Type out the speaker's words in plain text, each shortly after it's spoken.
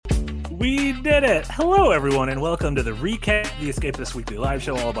We did it! Hello, everyone, and welcome to the Recap, the Escapist Weekly Live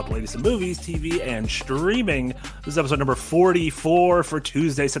Show, all about the latest in movies, TV, and streaming. This is episode number 44 for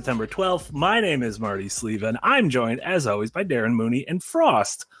Tuesday, September 12th. My name is Marty Sleeve, and I'm joined, as always, by Darren, Mooney, and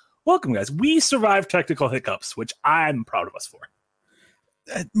Frost. Welcome, guys. We survived technical hiccups, which I'm proud of us for.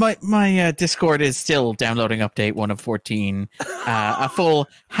 My Discord is still downloading update 1 of 14 a full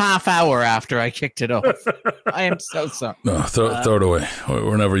half hour after I kicked it off. I am so sorry. No, throw it away.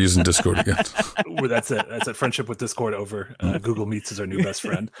 We're never using Discord again. That's it. That's it. Friendship with Discord over. Google Meets is our new best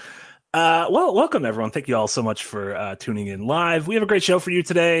friend. Well, welcome, everyone. Thank you all so much for tuning in live. We have a great show for you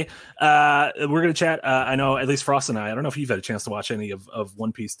today. We're going to chat. I know at least Frost and I don't know if you've had a chance to watch any of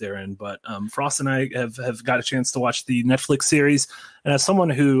One Piece, Darren, but Frost and I have got a chance to watch the Netflix series. And as someone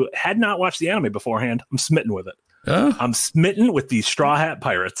who had not watched the anime beforehand, I'm smitten with it. I'm smitten with the Straw Hat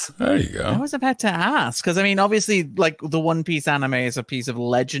Pirates. There you go. I was about to ask, because I mean, obviously, like the One Piece anime is a piece of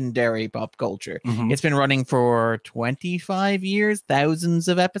legendary pop culture. Mm-hmm. It's been running for 25 years, thousands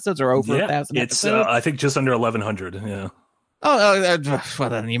of episodes, or over 1,000 episodes. I think just under 1,100. Yeah. Well,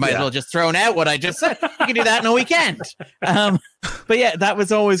 then you might as well just throw out what I just said. You can do that in a weekend. But yeah, that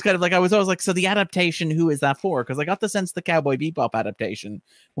was always kind of like, I was always like, so the adaptation, who is that for? Because I got the sense the Cowboy Bebop adaptation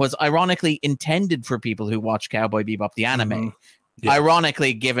was ironically intended for people who watch Cowboy Bebop, the anime. Mm-hmm. Yeah.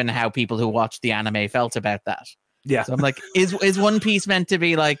 Ironically, given how people who watched the anime felt about that. Yeah. So I'm like, is One Piece meant to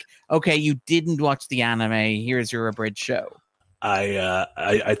be like, okay, you didn't watch the anime, here's your abridged show?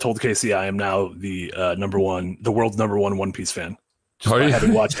 I told Casey I am now the world's number one One Piece fan. Just by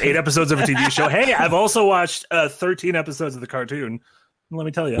having watched 8 episodes of a TV show. Hey, I've also watched 13 episodes of the cartoon. Let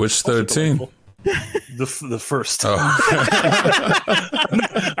me tell you. Which 13? The first. Oh.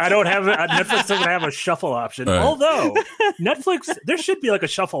 I don't have Netflix doesn't have a shuffle option. Right. Although Netflix, there should be like a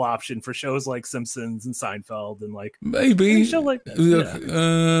shuffle option for shows like Simpsons and Seinfeld and like maybe show like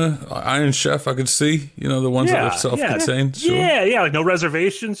that. Iron Chef. I could see the ones that are self-contained. Sure. Yeah, like no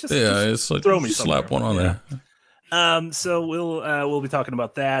reservations. Just it's like throw me slap one on there. So we'll be talking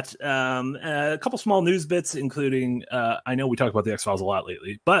about that. A couple small news bits, including I know we talk about the X-Files a lot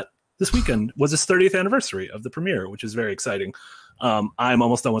lately, but this weekend was its 30th anniversary of the premiere, which is very exciting. I'm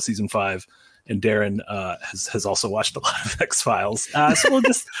almost done with season 5, and Darren has also watched a lot of X-Files. So we'll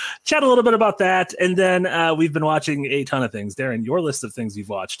just chat a little bit about that, and then we've been watching a ton of things. Darren, your list of things you've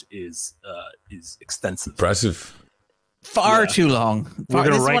watched is extensive, impressive, far too long. We're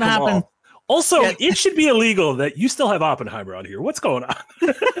going to rank them all. Also, it should be illegal that you still have Oppenheimer on here. What's going on?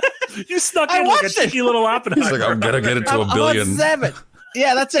 You snuck in like a cheeky little Oppenheimer. He's like, I'm going to get it to $1 billion. I'm on 7.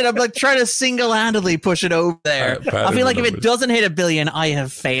 Yeah, that's it. I'm like trying to single-handedly push it over there. I feel like if it doesn't hit $1 billion, I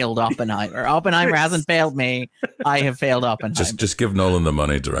have failed Oppenheimer. Oppenheimer hasn't failed me. I have failed Oppenheimer. Just give Nolan the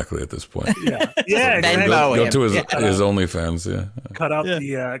money directly at this point. Yeah. Go to his OnlyFans. Yeah. Cut out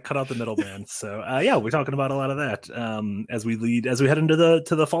the middleman. So we're talking about a lot of that as we head into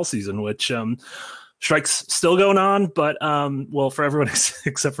the fall season, which. Strike's still going on, but for everyone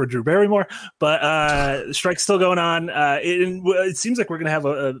except for Drew Barrymore, but strike's still going on. It seems like we're going to have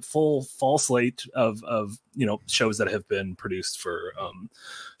a full fall slate of shows that have been produced for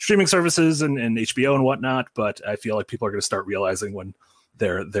streaming services and HBO and whatnot. But I feel like people are going to start realizing when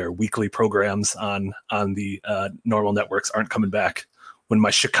their weekly programs on the normal networks aren't coming back. When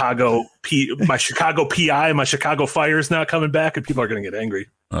my Chicago PI, my Chicago Fire is not coming back, and people are going to get angry.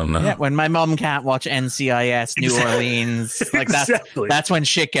 Oh, no. Yeah, when my mom can't watch NCIS, New Orleans, like that's when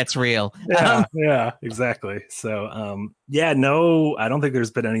shit gets real. Yeah, exactly. So, I don't think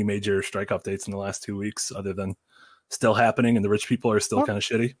there's been any major strike updates in the last 2 weeks, other than still happening, and the rich people are still kind of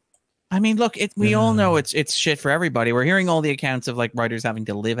shitty. I mean, look, we all know it's shit for everybody. We're hearing all the accounts of like writers having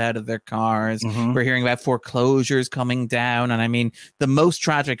to live out of their cars. Mm-hmm. We're hearing about foreclosures coming down. And I mean, the most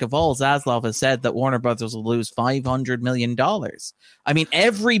tragic of all, Zaslav has said that Warner Brothers will lose $500 million. I mean,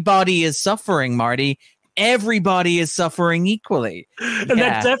 everybody is suffering, Marty. Everybody is suffering equally. And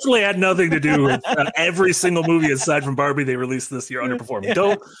that definitely had nothing to do with every single movie aside from Barbie they released this year underperforming.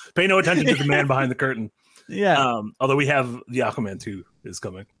 Don't pay no attention to the man behind the curtain. Yeah. Although we have the Aquaman 2 is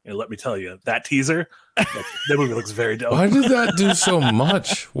coming, and let me tell you, that teaser, that movie looks very dope. Why did that do so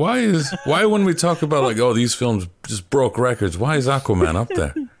much? Why when we talk about like, oh, these films just broke records, why is Aquaman up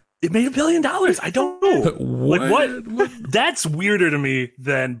there? It made $1 billion. I don't know. What? That's weirder to me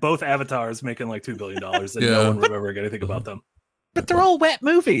than both Avatars making like $2 billion, and no one remembering anything about them. But they're all wet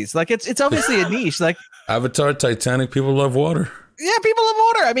movies. Like it's obviously a niche. Like Avatar, Titanic, people love water. Yeah, people love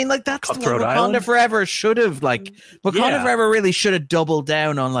water. I mean, like that's what Wakanda Forever should have like. Wakanda Forever really should have doubled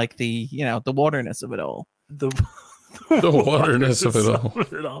down on like the the waterness of it all. The waterness of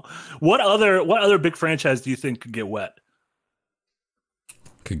it all. What other big franchise do you think could get wet?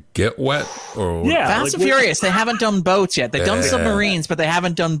 get wet or Yeah. Fast and Furious, they haven't done boats yet. They've done submarines, but they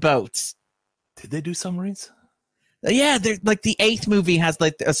haven't done boats. Did they do submarines? Yeah, they're like the 8th movie has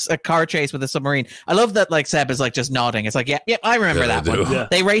like a car chase with a submarine. I love that like Seb is like just nodding. It's like, yeah, I remember that one. Yeah.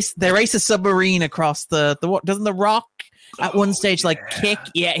 They race a submarine across the doesn't the Rock at one stage like kick?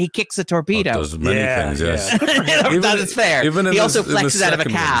 Yeah, he kicks a torpedo. Does many things, yes. That is fair. He also flexes out of a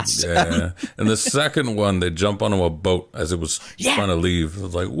cast. Yeah. In the second one, they jump onto a boat as it was trying to leave. It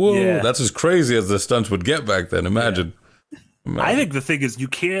was like, whoa, that's as crazy as the stunts would get back then. Imagine. I think the thing is you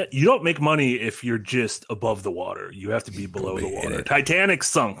don't make money if you're just above the water. You have to be below the water. Titanic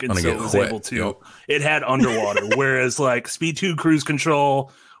sunk and so it was able to. It had underwater, whereas like Speed 2 Cruise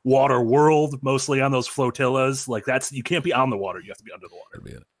Control, Water World, mostly on those flotillas, like that's you can't be on the water. You have to be under the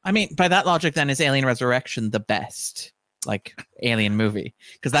water. I mean, by that logic, then is Alien Resurrection the best like alien movie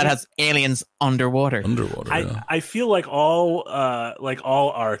because that has aliens underwater. I feel like all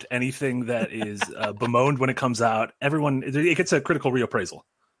art, anything that is bemoaned when it comes out, it gets a critical reappraisal.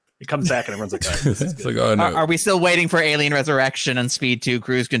 It comes back and everyone's like, it's like, oh, no. Are we still waiting for Alien Resurrection and Speed 2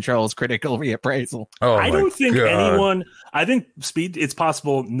 Cruise Control's critical reappraisal? I don't think anyone. I think it's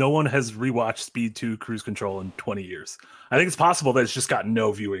possible no one has rewatched Speed 2 Cruise Control in 20 years. I think it's possible that it's just got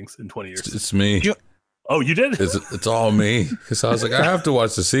no viewings in 20 years. It's me. Oh, you did? It's all me. Because I was like, I have to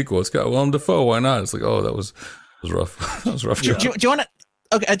watch the sequel. It's got Willem Dafoe. Why not? It's like, oh, that was rough. That was rough. Do you want to?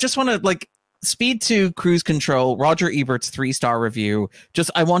 Okay, I just want to like Speed 2 Cruise Control. Roger Ebert's 3-star review.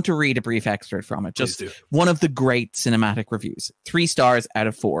 I want to read a brief excerpt from it. Just one of the great cinematic reviews. 3 stars out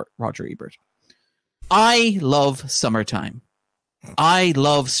of 4. Roger Ebert. I love summertime. I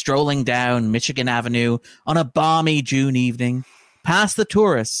love strolling down Michigan Avenue on a balmy June evening, past the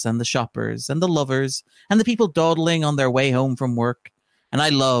tourists and the shoppers and the lovers and the people dawdling on their way home from work. And I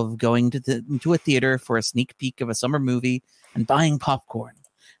love going to a theater for a sneak peek of a summer movie and buying popcorn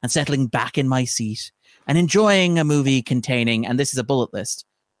and settling back in my seat and enjoying a movie containing, and this is a bullet list,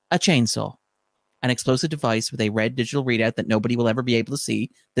 a chainsaw, an explosive device with a red digital readout that nobody will ever be able to see,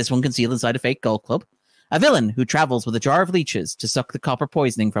 this one concealed inside a fake golf club, a villain who travels with a jar of leeches to suck the copper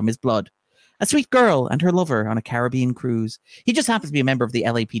poisoning from his blood, a sweet girl and her lover on a Caribbean cruise. He just happens to be a member of the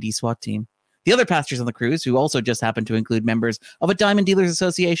LAPD SWAT team. The other passengers on the cruise, who also just happen to include members of a diamond dealers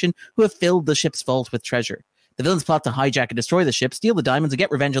association who have filled the ship's vault with treasure. The villains plot to hijack and destroy the ship, steal the diamonds, and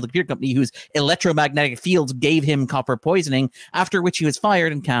get revenge on the computer company whose electromagnetic fields gave him copper poisoning, after which he was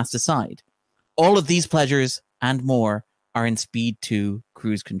fired and cast aside. All of these pleasures and more are in Speed 2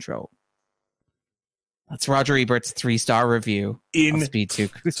 Cruise Control. That's Roger Ebert's 3-star review of Speed 2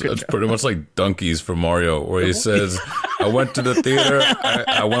 Cruise Control. It's pretty much like Donkeys from Mario, where he says, I went to the theater,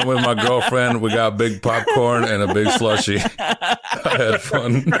 I went with my girlfriend, we got big popcorn and a big slushie. I had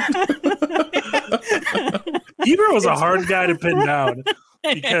fun. Ebert was a hard guy to pin down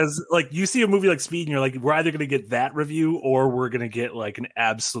because, like, you see a movie like Speed, and you're like, we're either going to get that review or we're going to get like an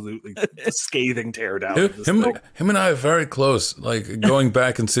absolutely scathing teardown. Him and I are very close. Like going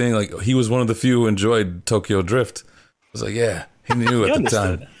back and seeing, like, he was one of the few who enjoyed Tokyo Drift. I was like, yeah, he knew at the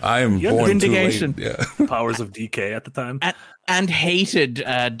time. I am born too late. Yeah. Powers of DK at the time. And hated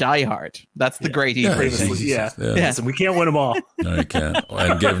Die Hard. That's the great Ebert thing. Listen, we can't win them all. No, you can't.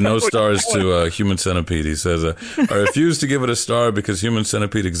 And gave no stars to Human Centipede. He says, I refuse to give it a star because Human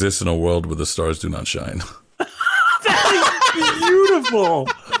Centipede exists in a world where the stars do not shine. That is beautiful.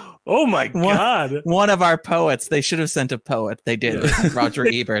 Oh my God. One of our poets. They should have sent a poet. They did. Roger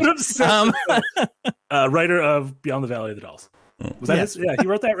Ebert. Writer of Beyond the Valley of the Dolls. Was that his? Yeah, he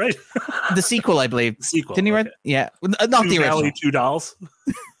wrote that, right? The sequel, I believe. Didn't he write? Yeah. Not the original. Valley, 2 Dolls.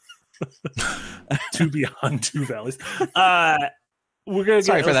 2 Beyond 2 Valleys. We're gonna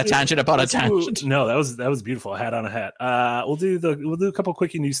Sorry for that tangent about a tangent. No, that was beautiful. A hat on a hat. We'll do a couple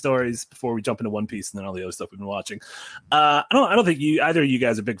quickie news stories before we jump into One Piece and then all the other stuff we've been watching. I don't think either of you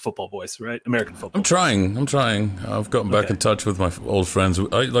guys are big football boys, right? American football. I'm trying. I've gotten back in touch with my old friends.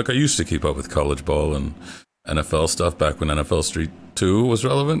 I used to keep up with college ball and NFL stuff back when NFL Street 2 was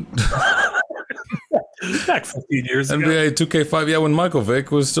relevant. Back 15 years ago. NBA 2K5, yeah, when Michael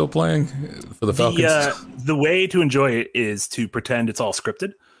Vick was still playing for the Falcons. The way to enjoy it is to pretend it's all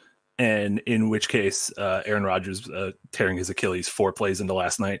scripted, and in which case Aaron Rodgers tearing his Achilles 4 plays into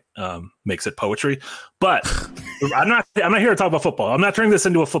last night makes it poetry. But I'm not here to talk about football. I'm not turning this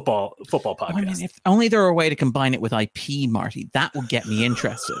into a football podcast. I mean, if only there were a way to combine it with IP, Marty, that would get me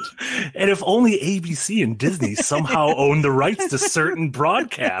interested. And if only ABC and Disney somehow own the rights to certain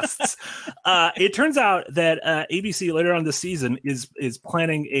broadcasts. It turns out that ABC later on this season is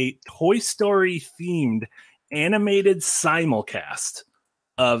planning a Toy Story themed animated simulcast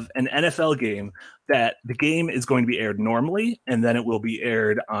of an NFL game that the game is going to be aired normally, and then it will be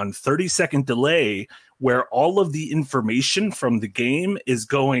aired on 30-second delay, where all of the information from the game is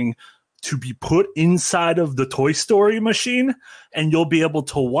going to be put inside of the Toy Story machine, and you'll be able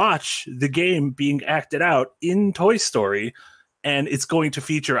to watch the game being acted out in Toy Story. And it's going to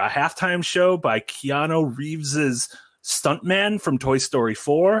feature a halftime show by Keanu Reeves's stuntman from Toy Story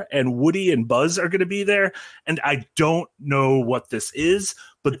 4, and Woody and Buzz are going to be there. And I don't know what this is,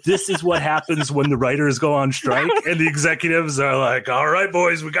 but this is what happens when the writers go on strike and the executives are like, all right,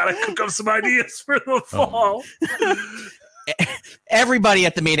 boys, we got to cook up some ideas for the fall. Everybody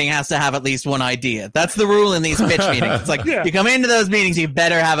at the meeting has to have at least one idea. That's the rule in these pitch meetings. It's like, you come into those meetings, you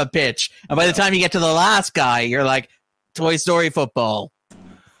better have a pitch. And by the time you get to the last guy, you're like, Toy Story football.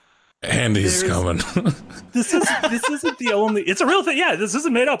 Andy's coming. This isn't the only. It's a real thing. Yeah, this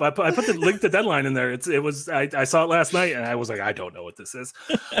isn't made up. I put the link to Deadline in there. I saw it last night and I was like, I don't know what this is.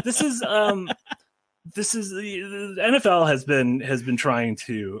 This is the NFL has been trying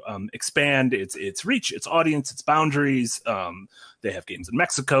to expand its reach, its audience, its boundaries. They have games in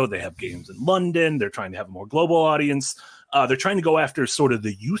Mexico. They have games in London. They're trying to have a more global audience. They're trying to go after sort of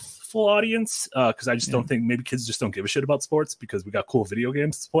the youthful audience because I just don't think maybe kids just don't give a shit about sports because we got cool video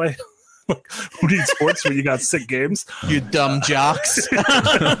games to play. Like, who needs sports when you got sick games? You dumb jocks.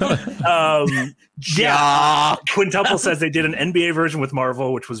 Yeah, Quintuple says they did an NBA version with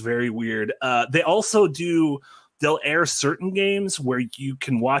Marvel, which was very weird. They also they'll air certain games where you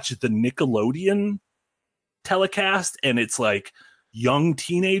can watch the Nickelodeon telecast, and it's like young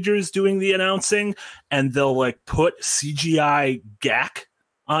teenagers doing the announcing, and they'll like put CGI gack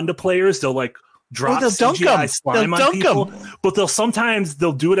onto players. They'll like drop CGI slime on people, but they'll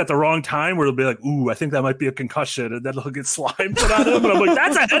do it at the wrong time where they'll be like, ooh, I think that might be a concussion, and then they'll get slime put on them, and I'm like,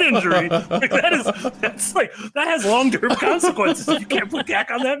 that's a head injury. Like, that has long-term consequences. You can't put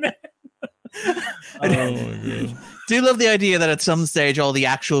gack on that man. Oh my God. Do you love the idea that at some stage all the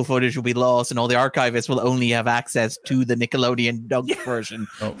actual footage will be lost and all the archivists will only have access to the Nickelodeon dubbed version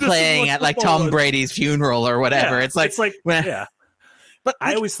playing at like Tom Brady's funeral or whatever? Yeah, it's like But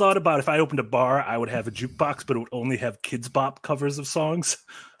I always thought about if I opened a bar, I would have a jukebox, but it would only have Kids Bop covers of songs,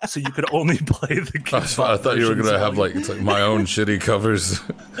 so you could only play the Kids Bop. I thought you were gonna have it's like my own shitty covers.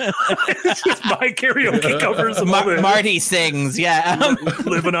 It's just my karaoke covers. Of Marty sings,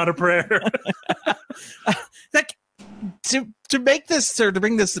 living on a prayer. Like to make this or to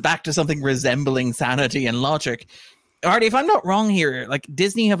bring this back to something resembling sanity and logic. Marty, if I'm not wrong here, like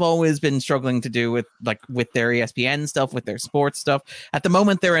Disney have always been struggling to do with their ESPN stuff, with their sports stuff. At the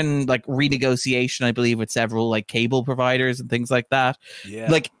moment, they're in like renegotiation, I believe, with several like cable providers and things like that. Yeah.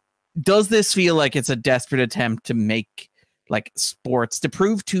 Like, does this feel like it's a desperate attempt to make like sports, to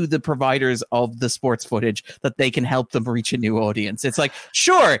prove to the providers of the sports footage that they can help them reach a new audience? It's like,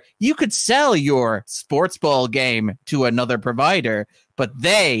 sure, you could sell your sports ball game to another provider, but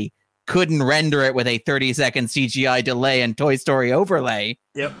they couldn't render it with a 30-second CGI delay and Toy Story overlay.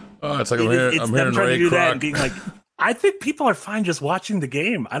 Yep. Oh, it's like I'm hearing trying Ray to do Kroc. that and being like, I think people are fine just watching the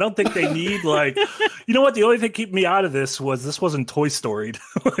game. I don't think they need like, you know what? The only thing keeping me out of this wasn't Toy Story.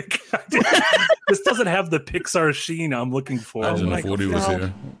 This doesn't have the Pixar sheen I'm looking for. Imagine if Woody was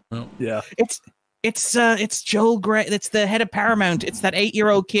here. Well. Yeah. It's Joel Gray. It's the head of Paramount. It's that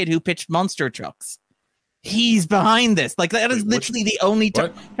 8-year-old kid who pitched Monster Trucks. He's behind this. Like, that is literally the only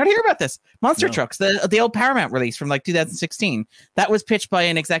time. How do you hear about this? Monster Trucks, the old Paramount release from like 2016. That was pitched by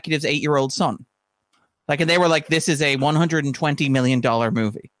an executive's 8-year-old son. Like, and they were like, this is a $120 million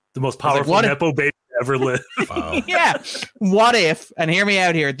movie. The most powerful Nepo baby ever lived. Wow. Yeah. What if, and hear me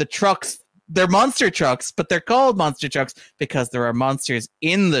out here, the trucks, they're monster trucks, but they're called monster trucks because there are monsters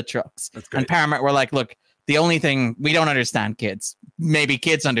in the trucks. And Paramount were like, look, the only thing we don't understand kids. Maybe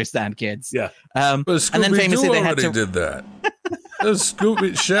kids understand kids. Yeah. But and then famously they had to did that. There's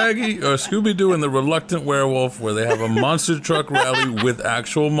Scooby-Doo and the Reluctant Werewolf, where they have a monster truck rally with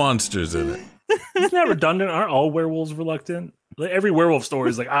actual monsters in it. Isn't that redundant? Aren't all werewolves reluctant? Like, every werewolf story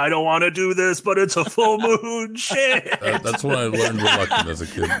is like, I don't want to do this, but it's a full moon. Shit. That's when I learned reluctant as a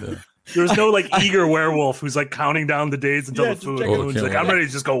kid. Yeah. There's no like eager werewolf who's like counting down the days until the full moon's like, I'm ready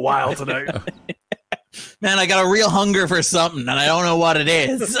to just go wild tonight. Man, I got a real hunger for something, and I don't know what it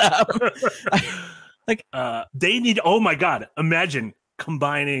is. They need. Oh my god! Imagine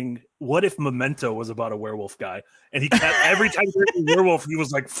combining. What if Memento was about a werewolf guy, and he kept every time he heard a werewolf, he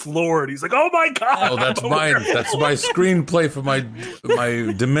was like floored. He's like, "Oh my god!" Oh, that's mine. That's my screenplay for my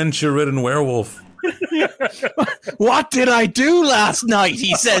dementia-ridden werewolf. What did I do last night?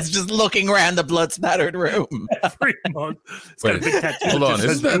 He says, just looking around the blood-spattered room. Every month. Wait, hold on.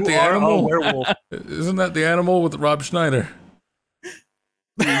 Isn't that the animal? Isn't that the animal with Rob Schneider?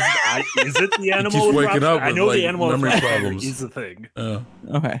 Is it the animal? Keeps waking up. I know with, the animal memory problems is the thing.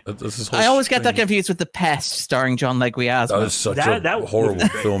 Okay. I always get that confused with The Pest, starring John Leguizamo. That is such a horrible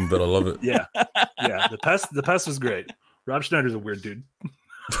film, but I love it. Yeah. The Pest was great. Rob Schneider's a weird dude.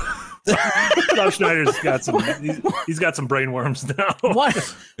 Rob Schneider's got some. He's got some brain worms now.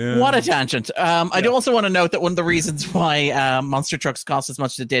 What a tangent. I do also want to note that one of the reasons why Monster Trucks cost as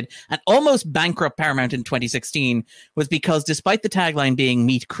much as it did and almost bankrupt Paramount in 2016 was because, despite the tagline being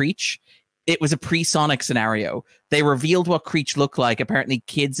 "Meet Creech," it was a pre-Sonic scenario. They revealed what Creech looked like. Apparently,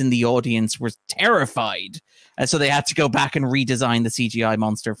 kids in the audience were terrified, and so they had to go back and redesign the CGI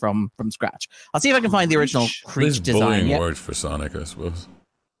monster from scratch. I'll see if I can find the original Creech design. Bullying word for Sonic, I suppose.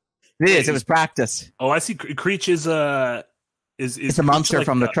 It is. It was practice. Oh, I see. Creech is it's a monster like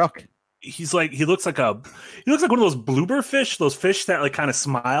from the truck. He looks like one of those blooper fish, those fish that like kind of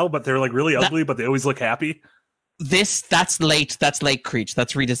smile, but they're like really ugly, but they always look happy. That's late Creech.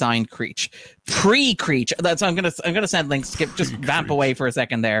 That's redesigned Creech. Pre-Creech. I'm gonna send links. Just vamp away for a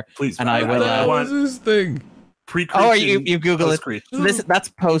second there, please. And I will. What is this thing? Pre-Creech. Oh, you Google it. That's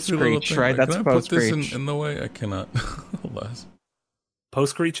post-Creech, right? That's post-Creech. Put this in the way I cannot. Alas.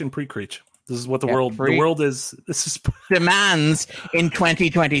 Post-Creech and pre-Creech. This is what the world is. This is demands in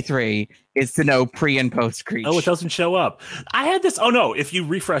 2023 is to know pre and post-Creech. Oh, it doesn't show up. I had this. Oh no! If you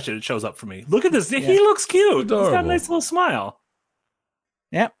refresh it, it shows up for me. Look at this. Yeah. He looks cute. Adorable. He's got a nice little smile.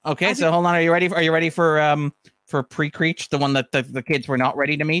 Yeah. Okay. So hold on. Are you ready? Are you ready for pre-Creech, the one that the kids were not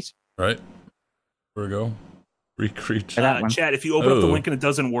ready to meet? Right. Here we go. Pre-Creech. Chad, if you open up the link and it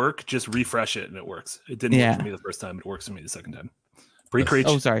doesn't work, just refresh it and it works. It didn't work for me the first time. It works for me the second time. Pre-Creech.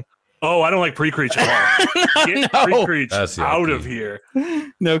 Oh, sorry. Oh, I don't like pre-Creech at all. Get pre-Creech out of here.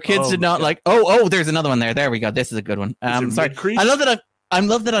 No, kids did not like. Oh, there's another one there. There we go. This is a good one. Sorry. I love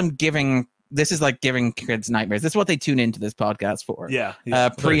that I'm giving. This is like giving kids nightmares. This is what they tune into this podcast for. Yeah.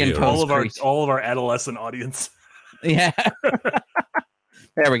 Pre and post. All of our adolescent audience. Yeah.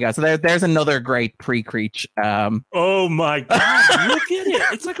 There we go. So there's another great pre-Creech. Oh my god! Look at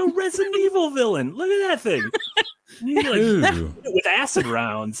it. It's like a Resident Evil villain. Look at that thing. With acid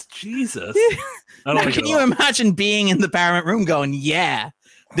rounds. Jesus. Can you imagine being in the Paramount room going, "Yeah,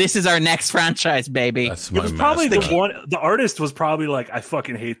 this is our next franchise, baby"? That's my it was probably the one. The artist was probably like, "I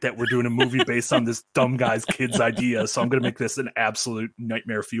fucking hate that we're doing a movie based on this dumb guy's kid's idea, so I'm going to make this an absolute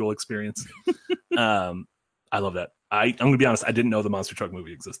nightmare fuel experience." I love that. I'm going to be honest. I didn't know the Monster Truck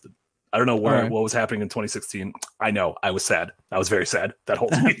movie existed. I don't know what was happening in 2016. I know. I was sad. I was very sad that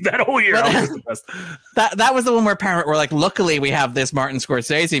whole year. I was depressed. That was the one where Paramount were like, luckily we have this Martin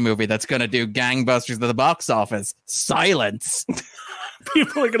Scorsese movie that's going to do gangbusters to the box office. Silence.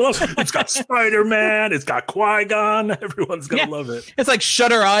 People are going to love it. It's got Spider-Man. It's got Qui-Gon. Everyone's going to love it. It's like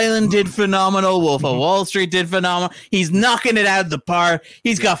Shutter Island did phenomenal. Wolf of Wall Street did phenomenal. He's knocking it out of the park.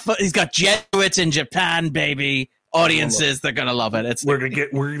 He's got Jesuits in Japan, baby. Audiences, they're gonna love it. We're gonna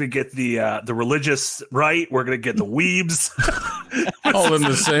get the religious right. We're gonna get the weebs, all in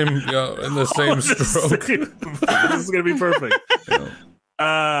the same stroke. This is gonna be perfect.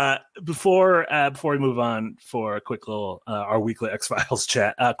 Before we move on for a quick little our weekly X-Files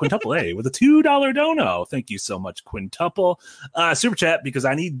chat, Quintuple A with a $2 dono. Thank you so much, Quintuple. Super chat because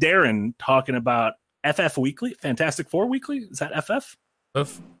I need Darren talking about FF Weekly, Fantastic Four Weekly. Is that FF?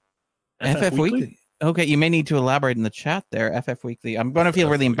 FF Weekly. Okay, you may need to elaborate in the chat there, FF Weekly. I'm going to feel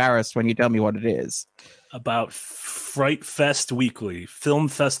really embarrassed when you tell me what it is. About Fright Fest Weekly, Film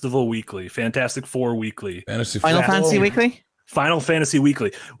Festival Weekly, Fantastic Four Weekly. Final Fantasy Weekly? Final Fantasy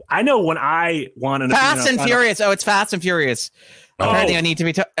Weekly. I know when I want to... Fast and Furious. Oh, it's Fast and Furious. Apparently, we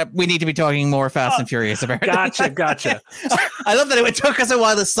need to be talking more Fast and Furious. Apparently. Gotcha. I love that it took us a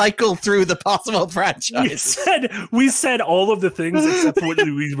while to cycle through the possible franchise. We said all of the things except for what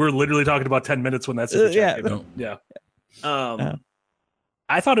we were literally talking about 10 minutes when that's yeah.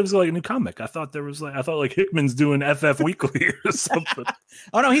 I thought it was like a new comic. I thought Hickman's doing FF Weekly or something.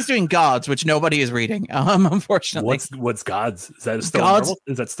 Oh no, he's doing Gods, which nobody is reading. Unfortunately. What's Gods? Is that still Marvel?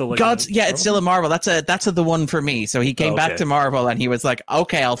 Is that still like Gods? Yeah, it's still a Marvel. That's the one for me. So he came back to Marvel and he was like,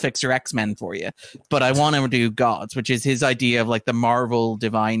 "Okay, I'll fix your X-Men for you, but I want to do Gods," which is his idea of like the Marvel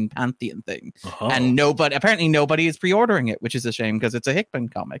Divine Pantheon thing. And apparently nobody is pre-ordering it, which is a shame because it's a Hickman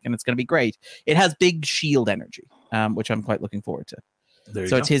comic and it's going to be great. It has big Shield energy, which I'm quite looking forward to.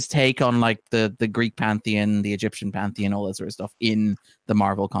 So it's his take on like the Greek pantheon, the Egyptian pantheon, all that sort of stuff in the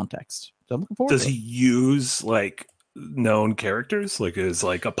Marvel context. So I'm looking forward. Does he use like known characters? Like is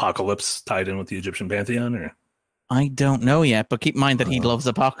like Apocalypse tied in with the Egyptian pantheon? Or I don't know yet, but keep in mind that he loves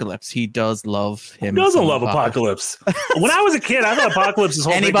Apocalypse. He does love him. He doesn't love Apocalypse. When I was a kid, I thought Apocalypse is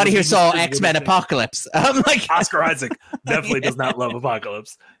whole. Anybody who saw X-Men Apocalypse, like Oscar Isaac definitely does not love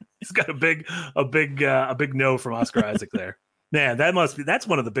Apocalypse. He's got a big no from Oscar Isaac there. Man, that's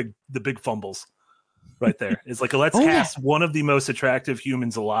one of the big fumbles right there. It's like, let's cast one of the most attractive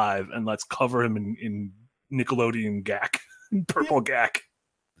humans alive and let's cover him in Nickelodeon gack, purple gack.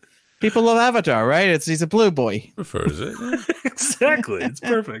 People love Avatar, right? He's a blue boy. Prefers it. Yeah. Exactly. It's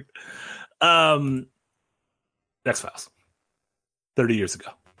perfect. X-Files. 30 years ago.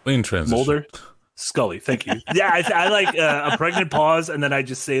 Clean transition. Mulder, Scully. Thank you. Yeah, I like a pregnant pause, and then I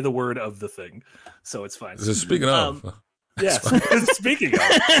just say the word of the thing. So it's fine. So speaking of. Yeah.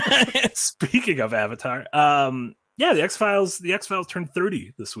 Speaking of Avatar. Yeah, the X-Files turned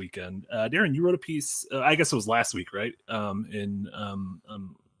 30 this weekend. Darren, you wrote a piece, I guess it was last week, right?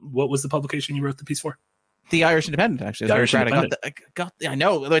 What was the publication you wrote the piece for? The Irish Independent, actually. The Irish Independent. I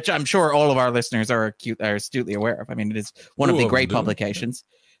know, which I'm sure all of our listeners are astutely aware of. I mean, it is one of the great publications.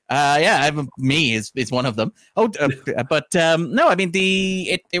 Me is one of them. No, I mean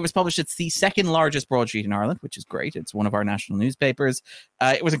it was published. It's the second largest broadsheet in Ireland, which is great. It's one of our national newspapers.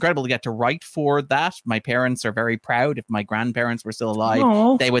 It was incredible to get to write for that. My parents are very proud. If my grandparents were still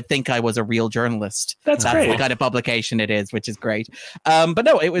alive, they would think I was a real journalist. That's great. The kind of publication it is, which is great. But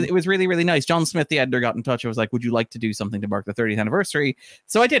no, it was really, really nice. John Smith, the editor, got in touch. I was like, would you like to do something to mark the 30th anniversary?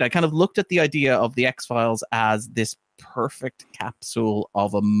 So I did. I kind of looked at the idea of the X-Files as this perfect capsule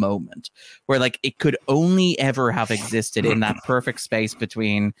of a moment where like it could only ever have existed in that perfect space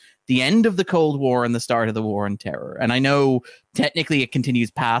between the end of the Cold War and the start of the War on Terror. And I know technically it continues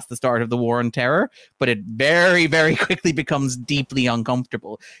past the start of the War on Terror, but it very, very quickly becomes deeply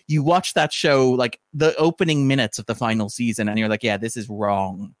uncomfortable. You watch that show, like the opening minutes of the final season, and you're like, yeah, this is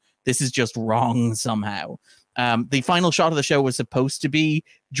wrong. This is just wrong somehow. The final shot of the show was supposed to be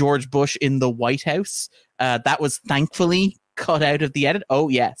George Bush in the White House. That was thankfully cut out of the edit. Oh,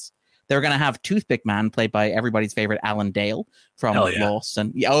 yes. They're going to have Toothpick Man, played by everybody's favorite Alan Dale from Lost.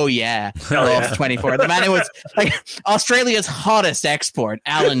 And Lost 24. The man who was like Australia's hottest export,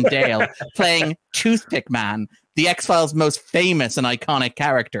 Alan Dale, playing Toothpick Man, the X-Files' most famous and iconic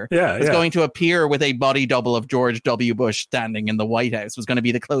character, is going to appear with a body double of George W. Bush standing in the White House. Was going to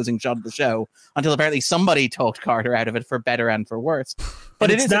be the closing shot of the show until apparently somebody talked Carter out of it for better and for worse. But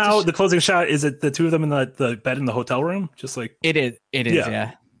it is now the closing shot. Is it the two of them in the bed in the hotel room? Just like it is.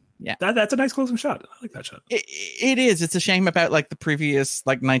 Yeah. That's a nice closing shot. I like that shot. It is. It's a shame about like the previous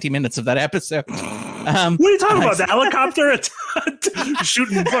 90 minutes of that episode. What are you talking about? The helicopter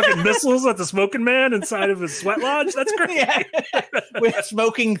shooting fucking missiles at the smoking man inside of his sweat lodge? That's great. Yeah. With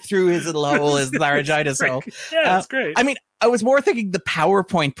smoking through his little hole, his laryngitis hole. Yeah, that's great. I mean, I was more thinking the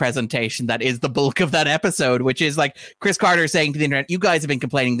PowerPoint presentation that is the bulk of that episode, which is like Chris Carter saying to the internet, you guys have been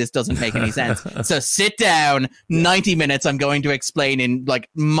complaining this doesn't make any sense. So sit down, 90 minutes, I'm going to explain in like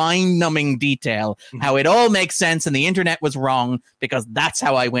mind-numbing detail how it all makes sense and the internet was wrong because that's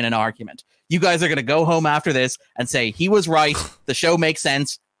how I win an argument. You guys are going to go home after this and say, he was right, the show makes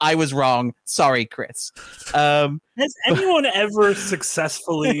sense, I was wrong. Sorry, Chris. Has anyone ever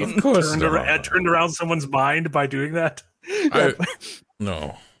successfully turned around someone's mind by doing that?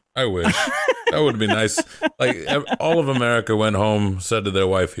 No, I wish. That would be nice. Like all of America went home, said to their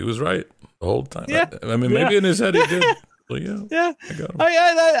wife, he was right the whole time. Yeah. I mean, maybe in his head he did. Well, yeah.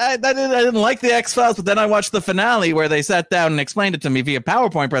 I didn't like the X-Files, but then I watched the finale where they sat down and explained it to me via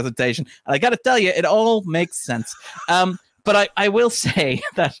PowerPoint presentation. And I got to tell you, it all makes sense. But I will say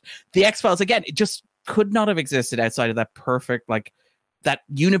that the X-Files, again, it just could not have existed outside of that perfect, like, that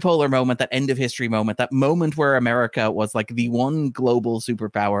unipolar moment, that end of history moment, that moment where America was like the one global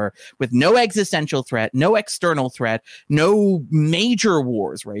superpower with no existential threat, no external threat, no major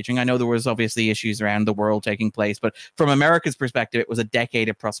wars raging. I know there was obviously issues around the world taking place, but from America's perspective, it was a decade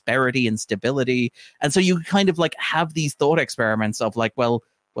of prosperity and stability. And so you kind of like have these thought experiments of like, well,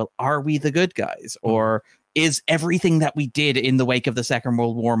 are we the good guys? Or is everything that we did in the wake of the Second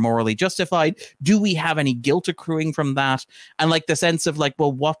World War morally justified? Do we have any guilt accruing from that? And like the sense of like,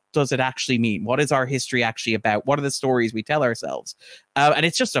 well, what does it actually mean? What is our history actually about? What are the stories we tell ourselves? And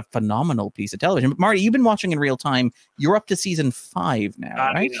it's just a phenomenal piece of television. But Marty, you've been watching in real time. You're up to season 5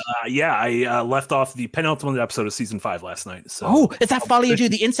 now, right? I left off the penultimate episode of season 5 last night. So. Oh, is that Folly You Do,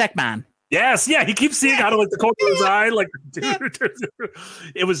 the Insect Man? Yes, yeah, he keeps seeing out of like the corner of his eye, like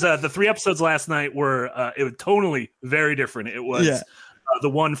it was the 3 episodes last night were it was tonally very different. It was the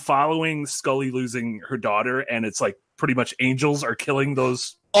one following Scully losing her daughter, and it's like pretty much angels are killing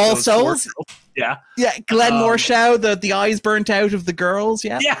those All Souls. Yeah, Glenn Morshow, the eyes burnt out of the girls.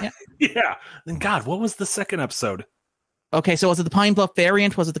 Yeah. Yeah. And God, what was the second episode? Okay, so was it the Pine Bluff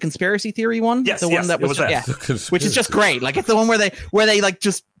variant? Was it the conspiracy theory one? Yes, the one that was that. Which is just great. Like it's the one where they like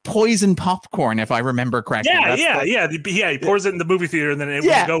just poison popcorn, if I remember correctly. Yeah. He pours it in the movie theater, and then when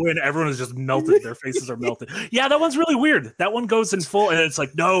you go in, everyone is just melted. Their faces are melted. Yeah, that one's really weird. That one goes in full, and it's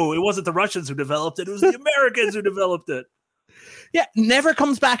like, no, it wasn't the Russians who developed it. It was the Americans who developed it. Yeah, never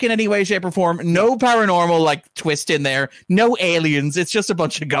comes back in any way, shape, or form. No paranormal like twist in there. No aliens. It's just a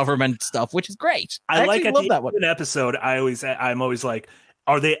bunch of government stuff, which is great. I like at the end of an episode. I'm always like,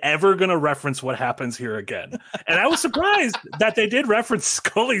 are they ever going to reference what happens here again? And I was surprised that they did reference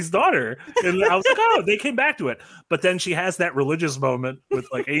Scully's daughter, and I was like, oh, they came back to it. But then she has that religious moment with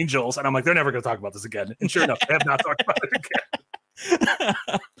like angels, and I'm like, they're never going to talk about this again. And sure enough, they have not talked about it again.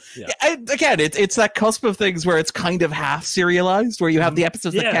 Again, it's that cusp of things where it's kind of half serialized, where you have the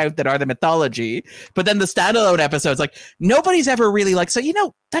episodes that count that are the mythology, but then the standalone episodes, like nobody's ever really like, so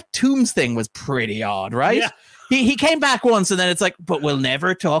that Tombs thing was pretty odd, right? Yeah. He came back once, and then it's like, but we'll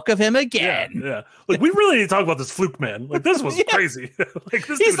never talk of him again. Yeah. Like we really need to talk about this Fluke man. Like this was crazy. Like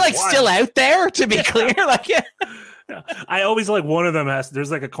he's like still out there, to be clear. Like I always like one of them there's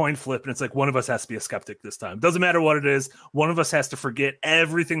like a coin flip, and it's like one of us has to be a skeptic this time. Doesn't matter what it is. One of us has to forget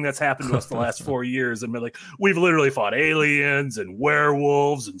everything that's happened to us the last 4 years, and we're like, we've literally fought aliens and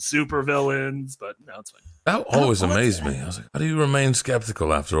werewolves and supervillains. But no, it's fine. That always amazed me. I was like, how do you remain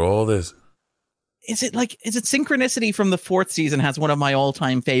skeptical after all this? Is it Synchronicity from the 4th season has one of my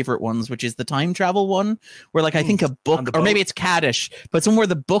all-time favorite ones, which is the time travel one, where like I think a book, or maybe it's Kaddish, but somewhere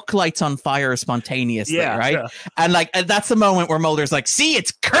the book lights on fire spontaneously, right? Yeah. And like that's the moment where Mulder's like, see,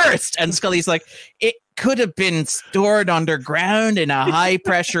 it's cursed, and Scully's like, it could have been stored underground in a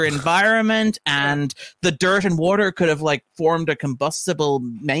high-pressure environment, and the dirt and water could have like formed a combustible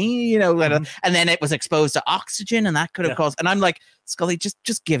main, and then it was exposed to oxygen, and that could have caused. And I'm like, Scully,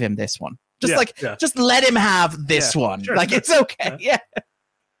 just give him this one. Just let him have this one. Sure. Like, it's okay. Yeah.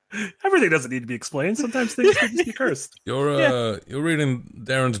 Everything doesn't need to be explained. Sometimes things can just be cursed. You're reading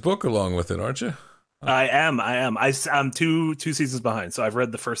Darren's book along with it, aren't you? I am. I'm two seasons behind. So I've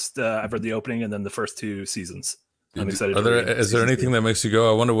read the first. I've read the opening and then the first 2 seasons. I'm excited. Is there anything that makes you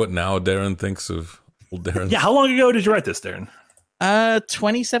go, I wonder what now Darren thinks of old Darren? Yeah. How long ago did you write this, Darren?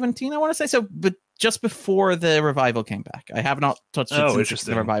 2017, I want to say. So, but just before the revival came back. I have not touched it since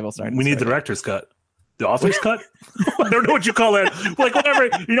the revival started. We need the director's cut. The author's cut? I don't know what you call that. Like, whatever.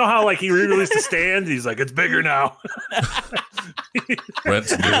 You know how, like, he re-released The Stand? He's like, it's bigger now.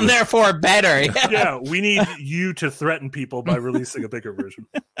 And therefore better. Yeah, we need you to threaten people by releasing a bigger version.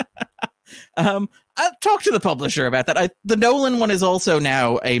 I'll talk to the publisher about that. The Nolan one is also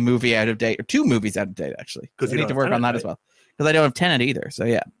now a movie out of date, or 2 movies out of date, actually. Because I need to work on that as well. Because I don't have Tenet either, so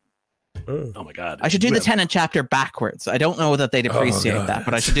yeah. Oh my God! I should do the Tenet chapter backwards. I don't know that they'd appreciate that,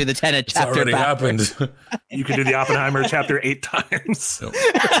 but I should do the Tenet chapter already backwards. Happened. You could do the Oppenheimer chapter 8 times.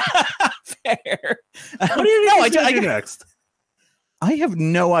 Fair. What do you do next? I have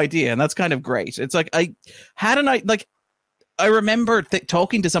no idea, and that's kind of great. It's like I remember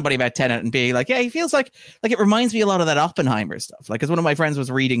talking to somebody about Tenet and being like, yeah, he feels like it reminds me a lot of that Oppenheimer stuff. Like, because one of my friends was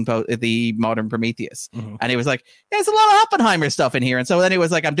reading the Modern Prometheus, and he was like, yeah, there's a lot of Oppenheimer stuff in here. And so then he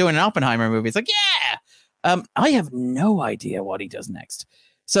was like, I'm doing an Oppenheimer movie. It's like, yeah. I have no idea what he does next.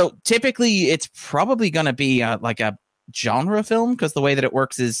 So typically it's probably going to be like a genre film, because the way that it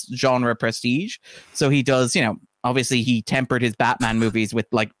works is genre prestige. So he does, obviously he tempered his Batman movies with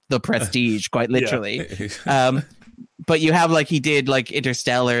like the prestige, quite literally. But you have he did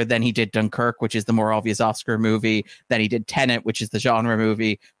Interstellar, then he did Dunkirk, which is the more obvious Oscar movie. Then he did Tenet, which is the genre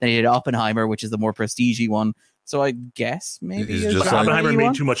movie. Then he did Oppenheimer, which is the more prestige-y one. So I guess maybe Oppenheimer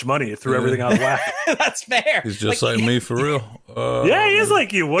made too much money. It threw everything out of whack. That's fair. He's just like me for real. Yeah, he is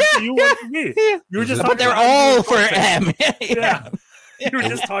like you. What do you want from me? You were just but they're all for M. Yeah. You were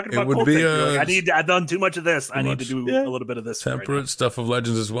just talking about cool things. I've done too much of this. I need to do a little bit of this. Temperate stuff of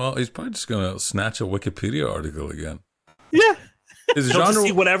Legends as well. He's probably just going to snatch a Wikipedia article again. Yeah. His genre,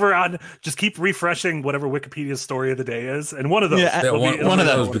 see whatever on. Just keep refreshing whatever Wikipedia's story of the day is, and one of those. Yeah, one of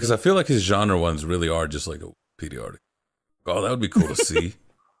those, because I feel like his genre ones really are just like a Wikipedia article. Oh, that would be cool to see.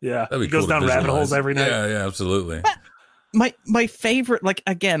 Yeah, he goes down rabbit holes every night. Yeah, absolutely. My favorite,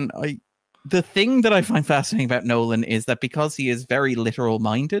 the thing that I find fascinating about Nolan is that because he is very literal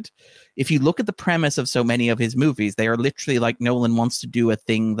minded, if you look at the premise of so many of his movies, they are literally like Nolan wants to do a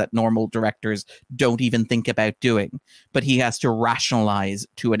thing that normal directors don't even think about doing, but he has to rationalize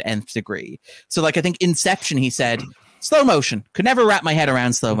to an nth degree. So I think Inception, he said, slow motion, could never wrap my head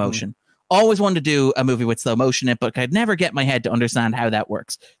around slow motion. always wanted to do a movie with slow motion in it, but I'd never get my head to understand how that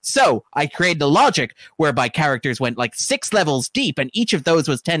works. So I created a logic whereby characters went like 6 levels deep, and each of those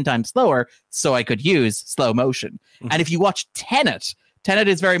was 10 times slower, so I could use slow motion. And if you watch Tenet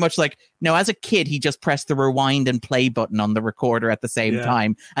is very much like, now as a kid, he just pressed the rewind and play button on the recorder at the same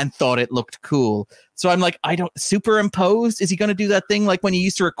time and thought it looked cool. So I'm like, I don't superimposed. Is he going to do that thing like when you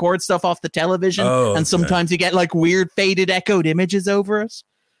used to record stuff off the television and sometimes you get like weird faded echoed images over it?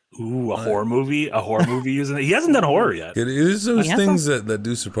 Ooh, a horror movie using it. He hasn't done horror yet. It is those things that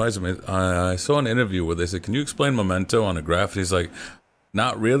do surprise me. I saw an interview where they said, can you explain Memento on a graph? And he's like,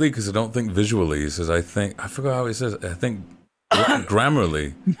 not really, because I don't think visually. He says, I forgot how he says it. I think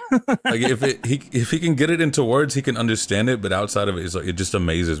grammarly. Like if he can get it into words, he can understand it, but outside of it, it's like, it just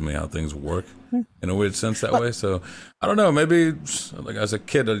amazes me how things work in a weird sense that way. So I don't know, maybe like as a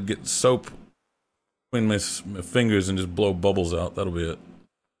kid I'd get soap between my fingers and just blow bubbles out. That'll be it.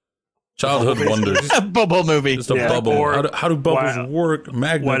 Childhood wonders. A bubble movie. Just a bubble. Or, how do bubbles work?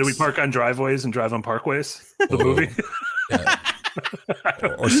 Magnets. Why do we park on driveways and drive on parkways? The movie. Yeah.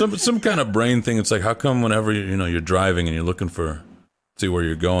 Or some kind of brain thing. It's like, how come whenever you're driving and you're looking for see where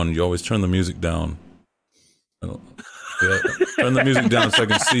you're going, you always turn the music down? Turn the music down so I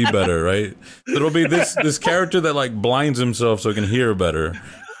can see better, right? There'll be this character that like blinds himself so he can hear better.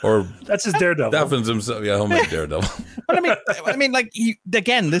 Or that's his Daredevil. Deafens himself. Yeah, he'll make Daredevil. But I mean, like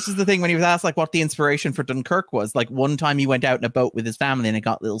again, this is the thing when he was asked like what the inspiration for Dunkirk was. Like one time he went out in a boat with his family and it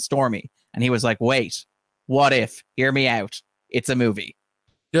got a little stormy, and he was like, "Wait, what if? Hear me out. It's a movie."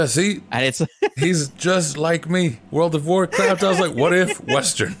 Yeah, see, and he's just like me. World of Warcraft. I was like, "What if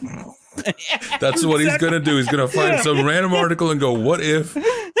Western?" That's what he's gonna do. He's gonna find some random article and go, "What if?"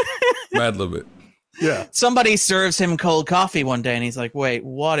 Mad Lib it. Yeah. Somebody serves him cold coffee one day and he's like, wait,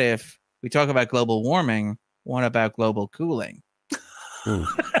 what if we talk about global warming? What about global cooling? I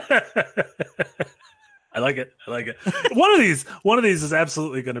like it. One of these is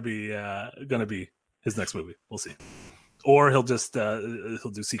absolutely going to be his next movie. We'll see. Or he'll just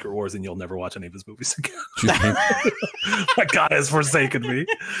he'll do Secret Wars and you'll never watch any of his movies again. My God has forsaken me.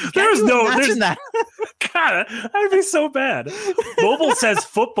 There's that. God, that'd be so bad. Mobile says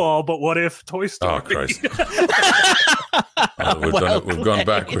football, but what if Toy Story? Oh Christ! We've gone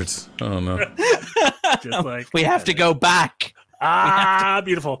backwards. Oh no! Just like we have to go back.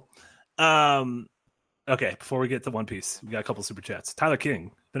 Beautiful. Okay, before we get to One Piece, we got a couple super chats. Tyler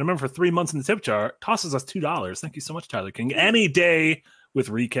King, been a member for 3 months in the tip jar, tosses us $2. Thank you so much, Tyler King. Any day with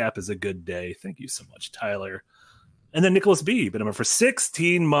recap is a good day. Thank you so much, Tyler. And then Nicholas B, been a member for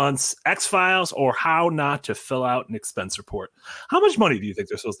 16 months. X-Files or How Not to Fill Out an Expense Report. How much money do you think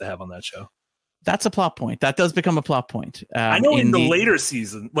they're supposed to have on that show? That's a plot point. That does become a plot point. I know in the later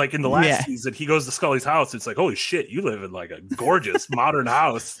season, like in the last season, he goes to Scully's house. It's like, holy shit, you live in like a gorgeous modern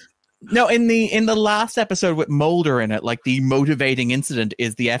house. No, in the last episode with Mulder in it, like the motivating incident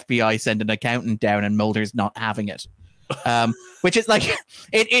is the FBI send an accountant down and Mulder's not having it. Which is like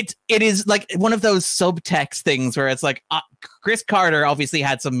it is like one of those subtext things where it's like Chris Carter obviously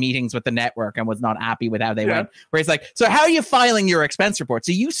had some meetings with the network and was not happy with how they went. Where he's like, so how are you filing your expense report?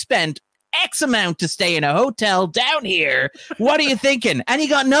 So you spent X amount to stay in a hotel down here. What are you thinking? And he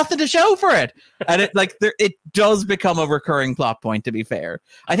got nothing to show for it. And it does become a recurring plot point, to be fair.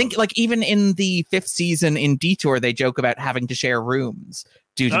 I think like even in the 5th season in Detour, they joke about having to share rooms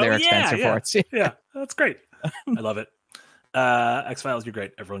due to their expense reports. Yeah, that's great. I love it. X-Files, you're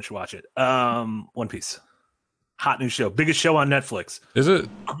great. Everyone should watch it. One Piece. Hot new show. Biggest show on Netflix. Is it?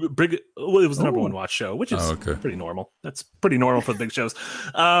 Well, it was the number one watch show, which is pretty normal. That's pretty normal for the big shows.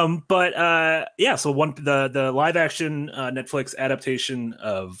 So the live action Netflix adaptation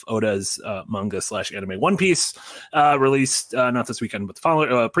of Oda's manga / anime One Piece released not this weekend, but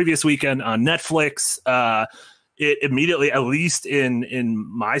the previous weekend on Netflix. It immediately, at least in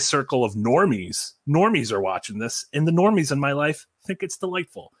my circle of normies are watching this, and the normies in my life think it's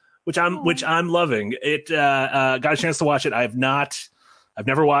delightful. Which I'm loving. It got a chance to watch it. I've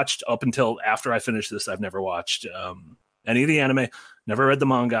never watched up until after I finished this. I've never watched any of the anime. Never read the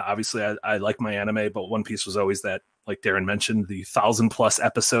manga. Obviously, I like my anime, but One Piece was always that, like Darren mentioned, the 1,000+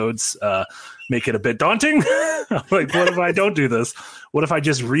 episodes make it a bit daunting. Like, what if I don't do this? What if I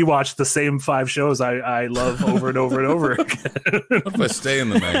just rewatch the same 5 shows I love over and over and over again? What if I stay in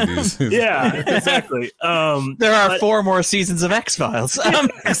the 90s? Yeah, exactly. There are 4 more seasons of X-Files.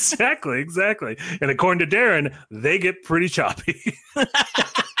 Exactly. And according to Darren, they get pretty choppy.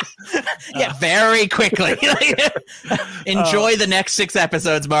 Yeah, very quickly. Enjoy the next 6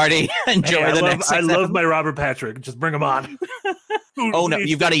 episodes, Marty. Enjoy the next 6 I love my Robert Patrick. Just bring him on. Oh no,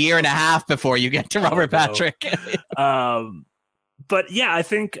 you've got a year and a half before you get to Robert Patrick. But yeah, I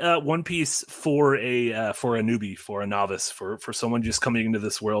think One Piece for a newbie, for a novice, for someone just coming into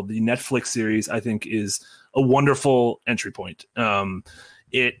this world, the Netflix series I think is a wonderful entry point. The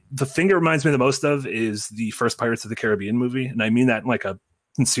thing it reminds me the most of is the first Pirates of the Caribbean movie, and I mean that in like a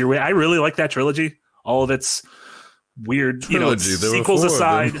sincere way. I really like that trilogy. All of its weird, trilogy. Sequels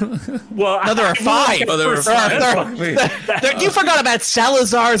aside. Well, no, there are five. Oh, there were five. You forgot about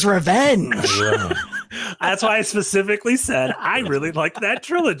Salazar's Revenge. Yeah. That's why I specifically said I really like that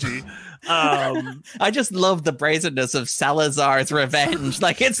trilogy. I just love the brazenness of Salazar's Revenge.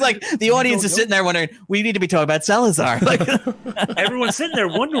 Like, it's like the audience is sitting there wondering, we need to be talking about Salazar. Like, everyone's sitting there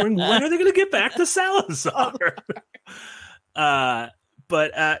wondering, when are they going to get back to Salazar?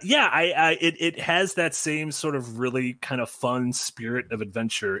 It has that same sort of really kind of fun spirit of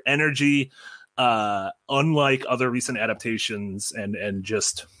adventure, energy, unlike other recent adaptations and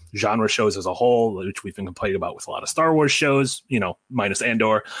just genre shows as a whole, which we've been complaining about with a lot of Star Wars shows, minus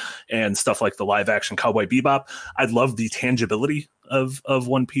Andor and stuff like the live action Cowboy Bebop. I love the tangibility of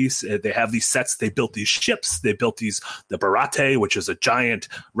One Piece. They have these sets. They built these ships. They built the Barate, which is a giant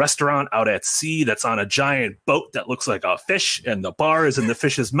restaurant out at sea that's on a giant boat that looks like a fish, and the bar is in the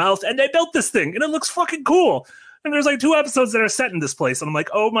fish's mouth. And they built this thing, and it looks fucking cool. And there's like 2 episodes that are set in this place, and I'm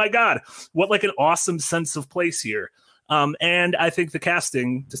like, oh my god, what like an awesome sense of place here. And I think the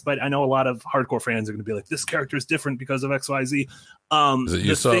casting, despite I know a lot of hardcore fans are going to be like, this character is different because of XYZ.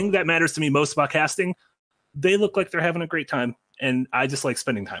 The thing that matters to me most about casting, they look like they're having a great time. And I just like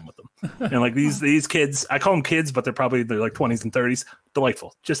spending time with them. And like these kids, I call them kids, but they're like 20s and 30s.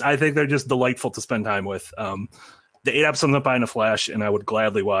 Delightful. I think they're just delightful to spend time with. The 8 episodes went by in a flash, and I would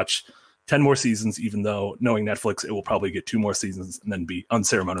gladly watch 10 more seasons, even though knowing Netflix, it will probably get 2 more seasons and then be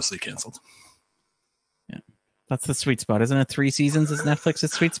unceremoniously canceled. That's the sweet spot, isn't it? 3 seasons is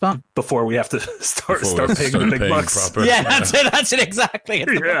Netflix's sweet spot. Before we have to start paying the big bucks. Proper. Yeah, that's it exactly.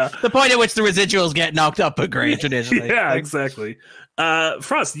 It's the point at which the residuals get knocked up a grade traditionally. Yeah, exactly.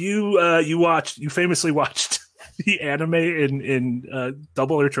 Frost, you famously watched the anime in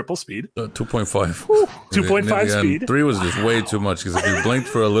double or triple speed. 2.5. 2.5 speed. 3 was just way too much, because if you blinked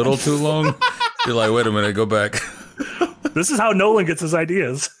for a little too long, you're like, wait a minute, go back. This is how Nolan gets his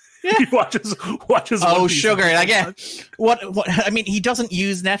ideas. Yeah. He watches. Oh, sugar! Again, what? I mean, he doesn't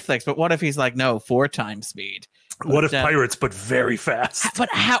use Netflix, but what if he's like, no, 4 times speed? What if pirates, but very fast? But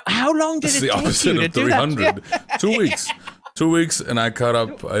how long did it take you to do that? It's the opposite of 300. 2 weeks. 2 weeks, and I caught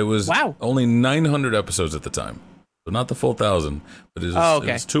up. I was only 900 episodes at the time, so not the full 1,000. But it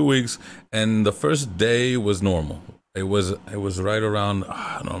was 2 weeks, and the first day was normal. It was right around.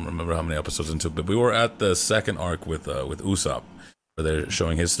 I don't remember how many episodes into, but we were at the second arc with Usopp, where they're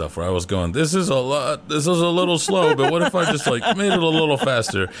showing his stuff, where I was going, this is a little slow, but what if I just like made it a little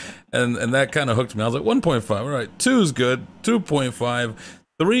faster? And that kind of hooked me. I was like, 1.5, all right, 2 is good, 2.5,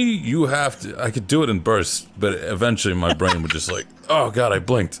 3, you have to, I could do it in bursts, but eventually my brain would just like, oh god, I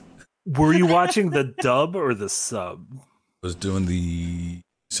blinked. Were you watching the dub or the sub? I was doing the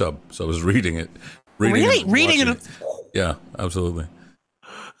sub, so I was reading it. Reading it? Yeah, absolutely.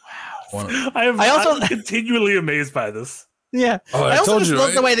 Wow. I'm continually amazed by this. Yeah, I also just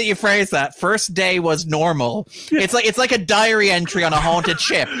love the way that you phrase that. First day was normal. It's like a diary entry on a haunted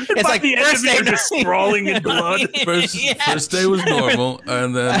ship. It's like the first day just sprawling in blood. First day was normal,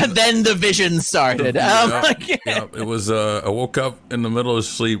 and then the vision started. It was. I woke up in the middle of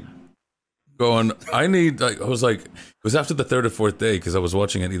sleep, going, I was like, it was after the 3rd or 4th day, because I was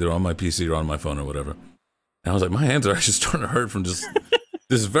watching it either on my PC or on my phone or whatever. And I was like, my hands are actually starting to hurt from just.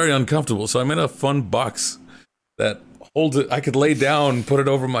 This is very uncomfortable. So I made a fun box that holds it. I could lay down, put it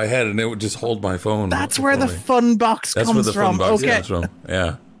over my head, and it would just hold my phone. That's where the fun box comes from. That's where the fun box comes from.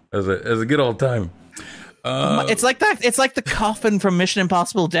 Yeah, as a good old time. It's like that. It's like the coffin from Mission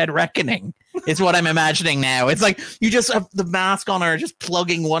Impossible: Dead Reckoning. Is what I'm imagining now. It's like you just have the mask on, or just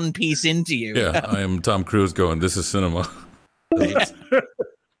plugging one piece into you. Yeah, I am Tom Cruise going, this is cinema.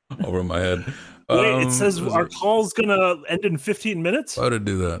 Over my head. Wait, it says our call's gonna end in 15 minutes. Why did I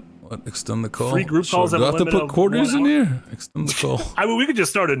do that? What, extend the call? Free group calls. Do I have to put quarters in here? Extend the call. I mean, we could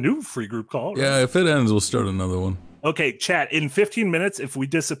just start a new free group call. Right? Yeah, if it ends, we'll start another one. Okay, chat. In 15 minutes, if we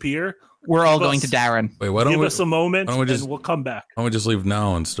disappear, we're all going to Darren. Wait, why don't give us a moment, and we'll come back. Why don't we just leave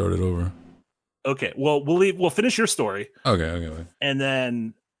now and start it over? Okay. Well, we'll leave. We'll finish your story. Okay. And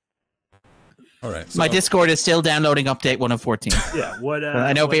then. All right. So. My Discord is still downloading update 1 of 14. Yeah. What?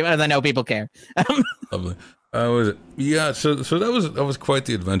 I know people care. Lovely. Yeah. So that was quite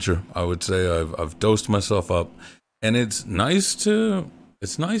the adventure. I would say I've dosed myself up, and it's nice to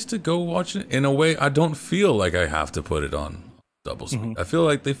go watch it in a way. I don't feel like I have to put it on double speed. Mm-hmm. I feel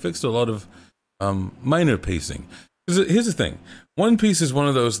like they fixed a lot of minor pacing. Here's the thing. One Piece is one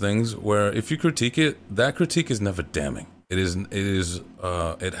of those things where if you critique it, that critique is never damning.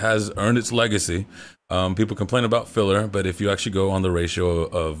 It has earned its legacy. People complain about filler, but if you actually go on the ratio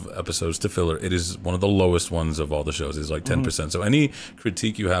of episodes to filler, it is one of the lowest ones of all the shows. It's like 10%. So any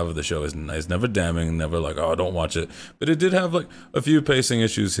critique you have of the show is never damning, never like, oh, don't watch it. But it did have like a few pacing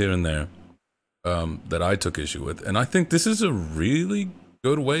issues here and there that I took issue with. And I think this is a really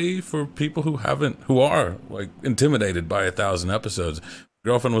good way for people who are like intimidated by 1,000 episodes.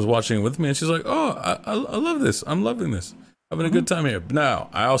 Girlfriend was watching it with me and she's like, oh, I love this. I'm loving this. Having a good time here. Now,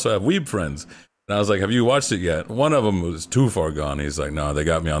 I also have weeb friends. And I was like, have you watched it yet? One of them was too far gone. He's like, no, they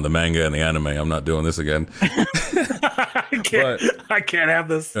got me on the manga and the anime. I'm not doing this again. I can't have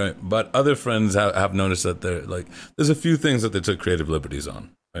this. Right. But other friends have noticed that there's a few things that they took creative liberties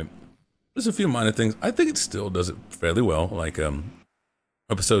on. Right. There's a few minor things. I think it still does it fairly well. Like,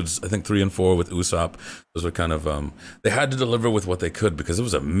 episodes, I think 3 and 4 with Usopp, those were kind of, they had to deliver with what they could because it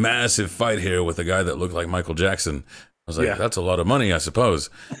was a massive fight here with a guy that looked like Michael Jackson. I was like, that's a lot of money, I suppose.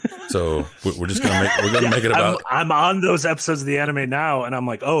 So we're just gonna make it about. I'm on those episodes of the anime now, and I'm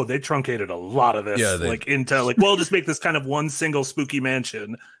like, oh, they truncated a lot of this, well, just make this kind of one single spooky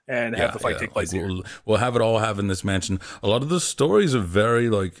mansion and have the fight take place here. We'll have it all have in this mansion. A lot of the stories are very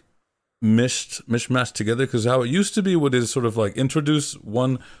like mishmashed together because how it used to be would is sort of like introduce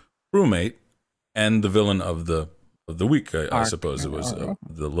one crewmate and the villain of the week. I suppose it was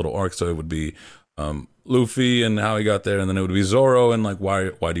the little arc. So it would be Luffy and how he got there, and then it would be Zoro and like why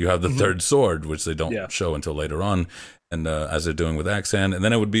do you have the third sword, which they don't show until later on, and as they're doing with Axe Hand, and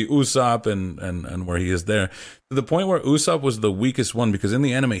then it would be Usopp and where he is there to the point where Usopp was the weakest one because in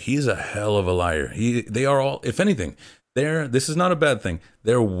the anime he's a hell of a liar. They are all, if anything. This is not a bad thing.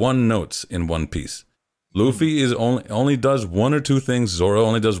 They're one notes in One Piece. Luffy is only does one or two things. Zoro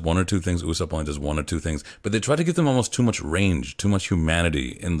only does one or two things. Usopp only does one or two things. But they try to give them almost too much range, too much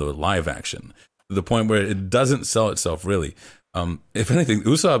humanity in the live action to the point where it doesn't sell itself really. If anything,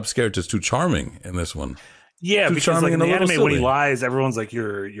 Usopp's character is too charming in this one. Yeah, because like in the anime, when he lies, everyone's like,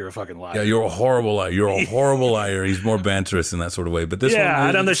 "You're a fucking liar." Yeah, you're a horrible liar. You're a horrible liar. He's more banterous in that sort of way. But this one,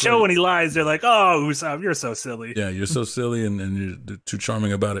 and on the show, when he lies, they're like, "Oh, Usopp, you're so silly." Yeah, you're so silly, and you're too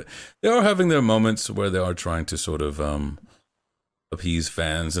charming about it. They are having their moments where they are trying to sort of appease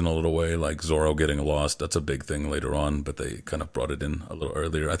fans in a little way, like Zoro getting lost. That's a big thing later on, but they kind of brought it in a little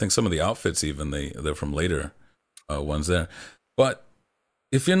earlier. I think some of the outfits even they're from later ones there, but.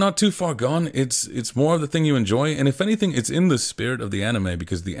 If you're not too far gone, it's more of the thing you enjoy. And if anything, it's in the spirit of the anime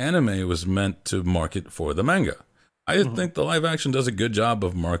because the anime was meant to market for the manga. I think the live action does a good job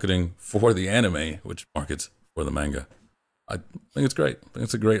of marketing for the anime, which markets for the manga. I think it's great. I think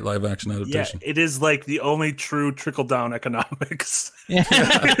it's a great live action adaptation. Yeah, it is like the only true trickle down economics.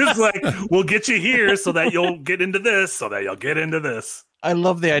 It's like, we'll get you here so that you'll get into this, so that you'll get into this. I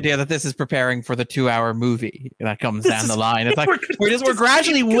love the idea that this is preparing for the 2-hour movie that comes down the line. It's like we're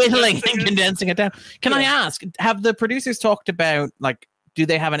gradually whittling and condensing it down. Can I ask, have the producers talked about like, do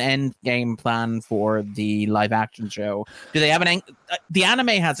they have an end game plan for the live action show? Do they have the anime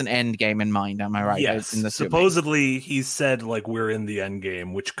has an end game in mind? Am I right? Yes. Supposedly, he said like we're in the end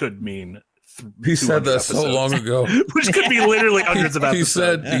game, which could mean. He said that so long ago, which could be literally hundreds of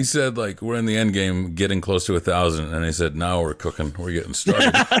episodes. He said like we're in the end game, getting close to 1,000, and he said now we're cooking, we're getting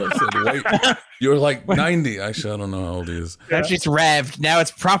started. I said, wait, you're like 90. Actually, I don't know how old he is. Actually, it's revved now.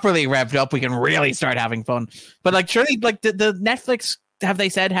 It's properly revved up. We can really start having fun. But like, surely, like the Netflix, have they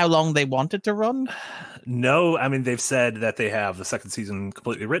said how long they want it to run? No, I mean they've said that they have the second season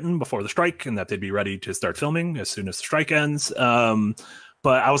completely written before the strike, and that they'd be ready to start filming as soon as the strike ends.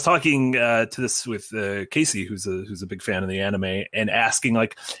 But I was talking to this with Casey, who's a big fan of the anime, and asking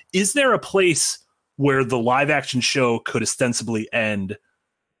like, is there a place where the live action show could ostensibly end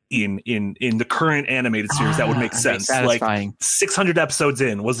in the current animated series that would make sense? Like 600 episodes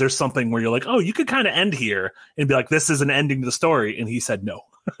in, was there something where you're like, oh, you could kind of end here and be like, this is an ending to the story? And he said no.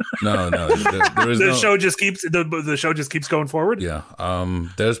 No. The show just keeps going forward. Yeah.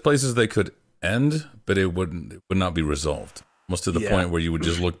 There's places they could end, but it would not be resolved. Almost to the point where you would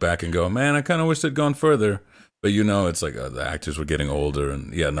just look back and go, man, I kind of wish they'd gone further. But it's like the actors were getting older,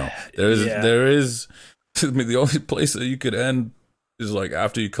 and there is. I mean, the only place that you could end is like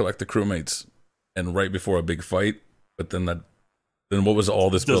after you collect the crewmates and right before a big fight. But then what was all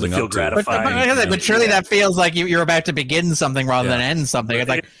this building up to? But surely that feels like you're about to begin something rather than end something. It's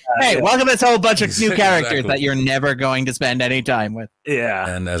like, hey, welcome this whole bunch of new characters that you're never going to spend any time with. Yeah.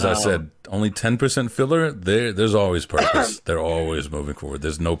 And as I said, only 10% filler. There's always purpose. They're always moving forward.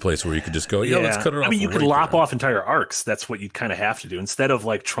 There's no place where you could just go, let's cut it off. I mean, you could lop off entire arcs. That's what you'd kind of have to do. Instead of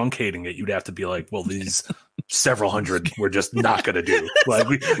like truncating it, you'd have to be like, well, these several hundred we're just not going to do. Like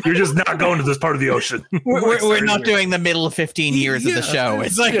you're just not going to this part of the ocean. We're not doing the middle of 15 years of the show.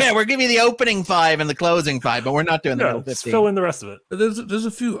 It's like, we're giving you the opening 5 and the closing 5, but we're not doing the middle 15. Fill in the rest of it. There's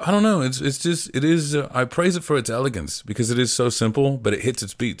a few, I don't know. It is, I praise it for its elegance because it is so simple, but it hits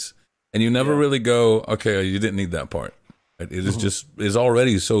its beats. And you never really go, okay, you didn't need that part. It is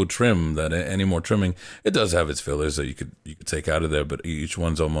already so trim that any more trimming, it does have its fillers that you could take out of there, but each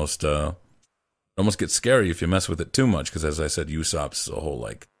one's almost gets scary if you mess with it too much. Because as I said, Usopp's a whole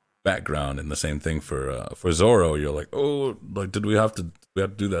like background, and the same thing for Zoro. You're like, oh, like did we have to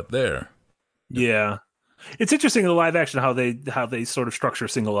do that there? Yeah. It's interesting in the live action how they sort of structure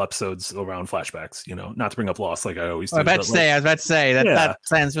single episodes around flashbacks. Not to bring up Lost like I always do. I was about to say that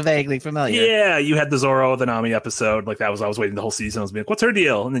sounds vaguely familiar. Yeah, you had the Zoro, the Nami episode. Like I was waiting the whole season. I was being like, what's her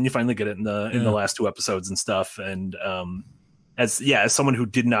deal? And then you finally get it in the last 2 episodes and stuff. And as someone who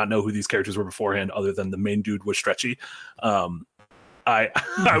did not know who these characters were beforehand, other than the main dude was Stretchy,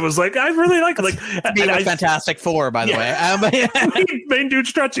 I was like, I really like Fantastic Four, by the way. Main dude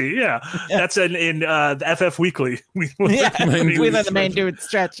Stretchy, that's in the FF Weekly. We let the main dude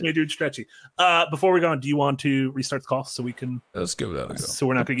Stretchy. Main dude Stretchy. Before we go on, do you want to restart the call so we can? Let's give that a go. So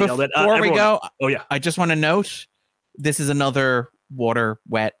we're not going to get yelled at. Before we go, I just want to note this is another water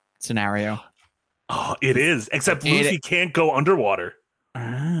wet scenario. Oh, it is. Except Luffy can't go underwater.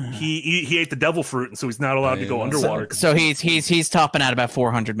 He ate the devil fruit, and so he's not allowed to go underwater. So he's topping out about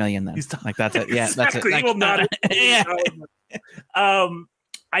 400 million then. Like that's it. Yeah, exactly. That's it. He will not.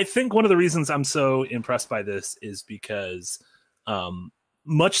 I think one of the reasons I'm so impressed by this is because,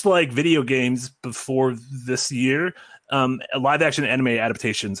 much like video games before this year, live action anime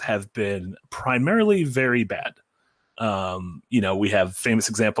adaptations have been primarily very bad. We have famous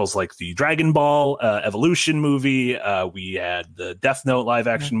examples like the Dragon Ball Evolution movie. We had the Death Note live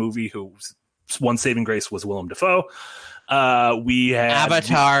action movie, whose one saving grace was Willem Dafoe. We had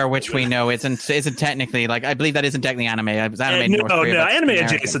Avatar, which we know isn't technically, like, I believe that isn't technically anime. It was anime. No, anime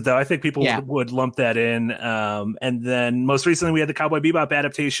adjacent though. I think people would lump that in. And then most recently we had the Cowboy Bebop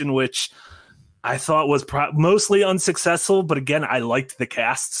adaptation, which I thought was mostly unsuccessful, but again, I liked the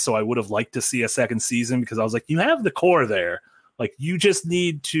cast, so I would have liked to see a second season because I was like, you have the core there. Like, you just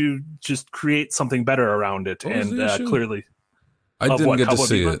need to just create something better around it. And clearly, I didn't get to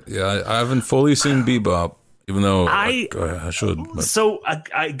see it. Yeah, I haven't fully seen Bebop, even though I should. But. So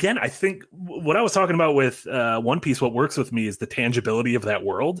again, I think what I was talking about with One Piece, what works with me is the tangibility of that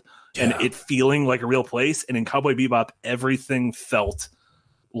world and it feeling like a real place. And in Cowboy Bebop, everything felt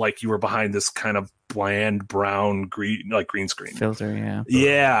like you were behind this kind of bland brown green screen filter.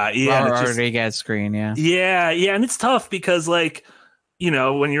 Rodriguez screen. And it's tough because when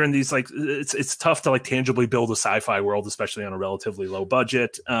you're in these, like, it's tough to like tangibly build a sci-fi world, especially on a relatively low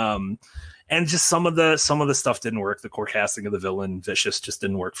budget. And just some of the stuff didn't work. The core casting of the villain Vicious just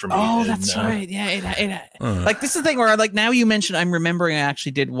didn't work for me. Oh, that's right. Yeah, like this is the thing where, like, now you mentioned, I'm remembering I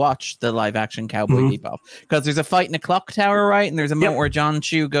actually did watch the live action Cowboy Bebop because there's a fight in a clock tower, right? And there's a moment where John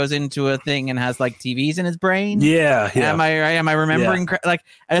Chu goes into a thing and has like TVs in his brain. Yeah. Am I right? Am I remembering? Like,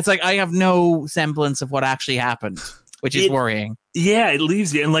 and it's like I have no semblance of what actually happened, which is worrying. Yeah, it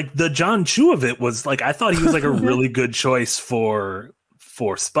leaves you, and like the John Chu of it was like, I thought he was like a really good choice for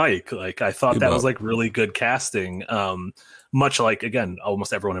Spike. Like, I thought that was like really good casting. Much like, again,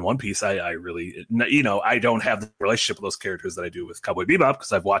 almost everyone in One Piece, I really, I don't have the relationship with those characters that I do with Cowboy Bebop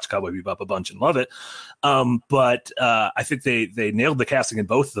because I've watched Cowboy Bebop a bunch and love it. But I think they nailed the casting in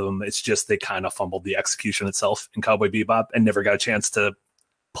both of them. It's just they kind of fumbled the execution itself in Cowboy Bebop and never got a chance to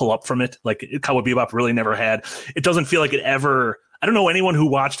pull up from it. Like, Cowboy Bebop really never had. It doesn't feel like it ever. I don't know anyone who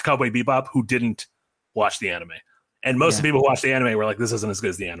watched Cowboy Bebop who didn't watch the anime. And most of the people who watch the anime were like, this isn't as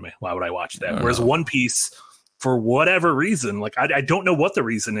good as the anime. Why would I watch that? Whereas One Piece, for whatever reason, like, I don't know what the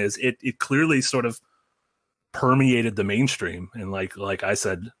reason is, it clearly sort of permeated the mainstream. And like I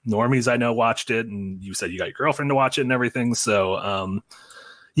said, normies I know watched it, and you said you got your girlfriend to watch it and everything. So,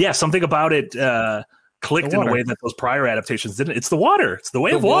 something about it clicked in a way that those prior adaptations didn't. It's the water. It's the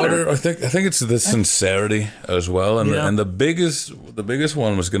way of water. I think it's the sincerity as well. And the biggest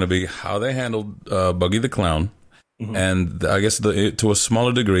one was going to be how they handled Buggy the Clown. And I guess to a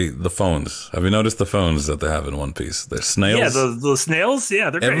smaller degree, the phones. Have you noticed the phones that they have in One Piece? They're snails. Yeah, the snails. Yeah,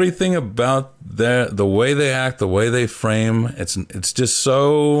 they're great. Everything about the way they act, the way they frame, it's just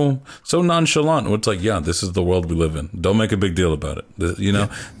so nonchalant. It's like, this is the world we live in. Don't make a big deal about it.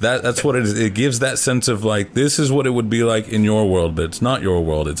 That's what it is. It gives that sense of like, this is what it would be like in your world, but it's not your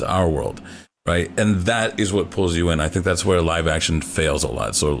world. It's our world. Right, and that is what pulls you in. I think that's where live action fails a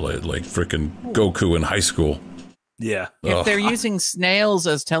lot. So like freaking Goku in high school. Yeah. If they're using snails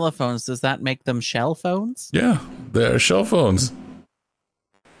as telephones, does that make them shell phones? Yeah, they're shell phones.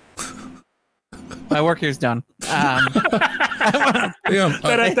 My work here's done. Yeah,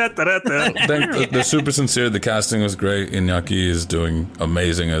 they're super sincere. The casting was great. Iñaki is doing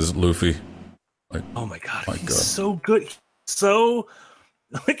amazing as Luffy. Like, oh my god, he's so good. So,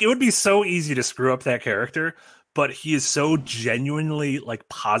 like, it would be so easy to screw up that character, but he is so genuinely like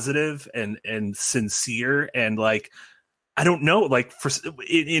positive and sincere, and like, I don't know, like,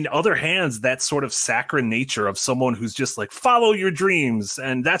 in other hands, that sort of saccharine nature of someone who's just like, follow your dreams,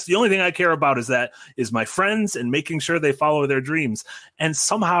 and that's the only thing I care about is my friends and making sure they follow their dreams. And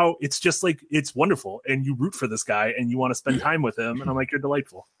somehow it's just like, it's wonderful, and you root for this guy and you want to spend time with him, and I'm like, you're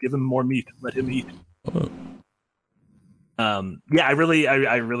delightful. Give him more meat. Let him eat. Yeah, I really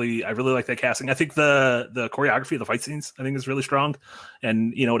like that casting. I think the choreography of the fight scenes, I think, is really strong,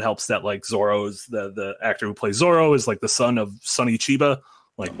 and you know, it helps that like Zoro's the actor who plays Zoro is like the son of Sonny Chiba,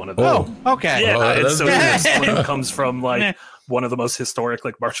 like one of the okay, yeah, and so Slim comes from like one of the most historic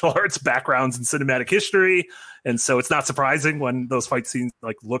like martial arts backgrounds in cinematic history, and so it's not surprising when those fight scenes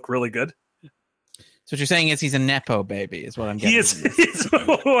like look really good. So what you're saying is he's a nepo baby, is what I'm getting. He is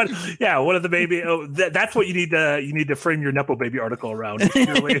one of the baby. Oh, that's what you need to frame your nepo baby article around.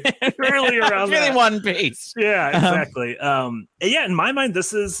 Really around really that. One Piece. Yeah, exactly. Yeah, in my mind,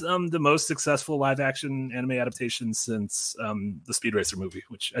 this is the most successful live action anime adaptation since the Speed Racer movie,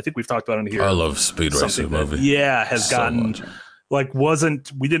 which I think we've talked about in here. I love Speed Racer movie. Has so gotten much. Like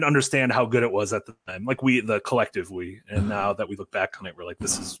we didn't understand how good it was at the time, like the collective and now that we look back on it, we're like,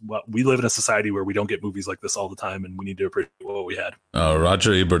 this is what we live in, a society where we don't get movies like this all the time, and we need to appreciate what we had.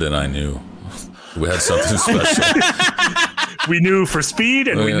 Roger Ebert and I knew we had something special. We knew for Speed,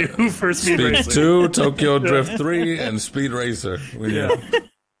 and we knew for Speed Racer 2, Tokyo Drift 3, and Speed Racer. We knew.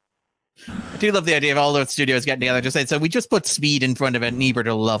 I do love the idea of all those studios getting together. Just saying, so we just put Speed in front of it, and Ebert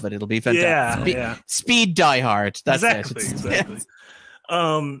will love it. It'll be fantastic. Speed Die Hard. That's exactly.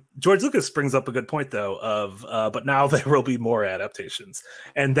 George Lucas brings up a good point, though, of but now there will be more adaptations,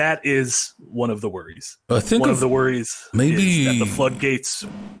 and that is one of the worries. I think one of the worries maybe is that the floodgates,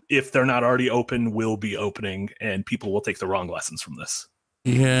 if they're not already open, will be opening, and people will take the wrong lessons from this.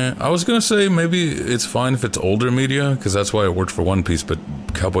 Yeah, I was gonna say maybe it's fine if it's older media, because that's why it worked for One Piece, but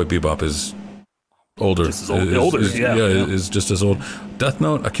Cowboy Bebop is older. Just as older, is just as old. Death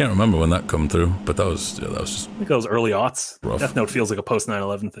Note, I can't remember when that come through, but that was just. I think that was early aughts. Rough. Death Note feels like a post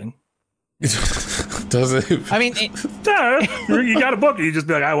 9/11 thing. Does it? I mean, you got a book, and you just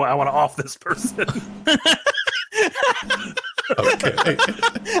be like, I want to off this person. Okay.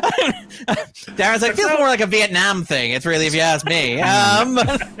 Darren's like, feels more like a Vietnam thing. It's really, if you ask me,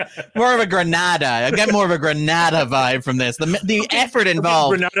 more of a Grenada. I get more of a Grenada vibe from this. The effort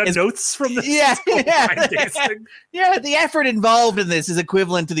involved. Grenada notes from this. Yeah. The effort involved in this is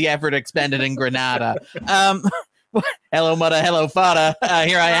equivalent to the effort expended in Grenada. Hello, mother. Hello, father.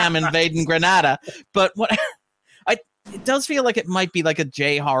 Here I am invading Grenada. But what? It does feel like it might be like a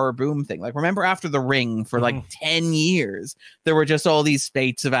J-horror boom thing. Like, remember after The Ring for like 10 years, there were just all these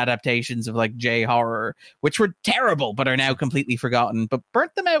spates of adaptations of like J-horror, which were terrible, but are now completely forgotten, but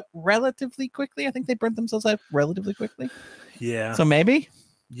burnt them out relatively quickly. I think they burnt themselves out relatively quickly. Yeah. So maybe.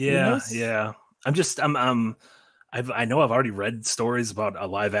 Yeah. I know I've already read stories about a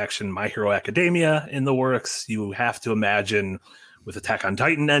live action My Hero Academia in the works. You have to imagine with Attack on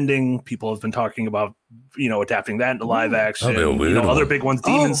Titan ending, people have been talking about, adapting that into live action. Other big ones,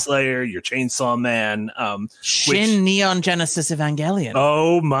 Demon Slayer, your Chainsaw Man, Shin Neon Genesis Evangelion.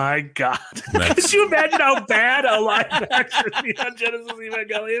 Oh my god! Could you imagine how bad a live action Neon Genesis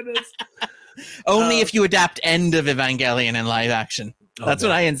Evangelion is? Only if you adapt End of Evangelion in live action. That's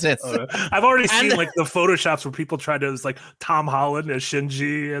what I insist. I've already seen like the photoshops where people try to like Tom Holland as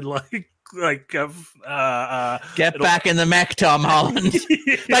Shinji and get back in the mech, Tom Holland.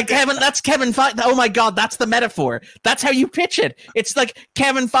 Like Kevin, that's Kevin Feige. Oh my god, that's the metaphor. That's how you pitch it. It's like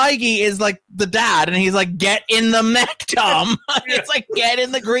Kevin Feige is like the dad, and he's like, "Get in the mech, Tom." It's like, "Get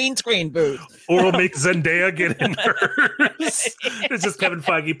in the green screen booth." Or we'll make Zendaya get in hers. It's just Kevin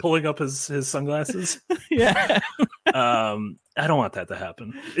Feige pulling up his sunglasses. Yeah. I don't want that to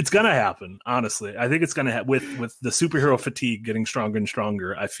happen. It's gonna happen, honestly. I think it's gonna with the superhero fatigue getting stronger and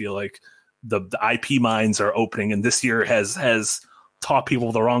stronger. I feel like the IP minds are opening, and this year has taught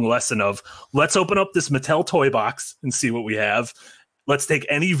people the wrong lesson of, let's open up this Mattel toy box and see what we have. Let's take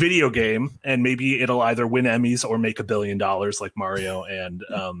any video game, and maybe it'll either win Emmys or make $1 billion like Mario and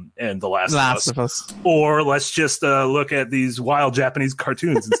The Last of Us. Or let's just look at these wild Japanese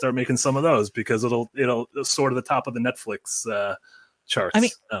cartoons and start making some of those, because it'll sort of the top of the Netflix charts. I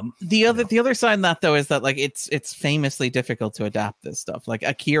mean, the other side of that though is that like it's famously difficult to adapt this stuff. Like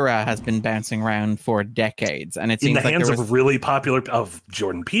Akira has been bouncing around for decades, and it seems in the like hands of really popular of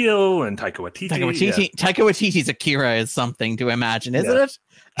Jordan Peele and Taika Waititi. Taika Waititi's Akira is something to imagine, isn't it?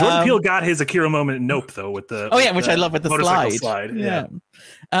 Jordan Peele got his Akira moment in Nope though with the which I love with the slide. Yeah.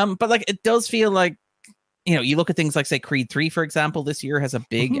 But like it does feel like, you know, you look at things like, say, Creed 3, for example, this year has a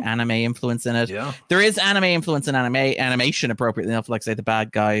big anime influence in it. Yeah. There is anime influence in animation, appropriately enough, like, say, The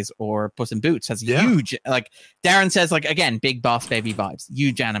Bad Guys or Puss in Boots has huge, like, Darren says, like, again, big Boss Baby vibes,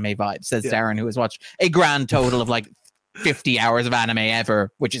 huge anime vibes, says Darren, who has watched a grand total of, like, 50 hours of anime ever,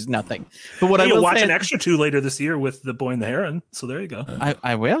 which is nothing. But what I will watch say, an extra 2 later this year with The Boy and the Heron. So there you go.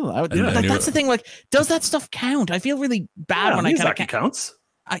 I will. That's the thing. Like, does that stuff count? I feel really bad when I kind of counts.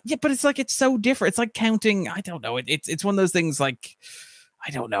 Yeah, but it's like it's so different. It's like counting. I don't know. It's one of those things. Like,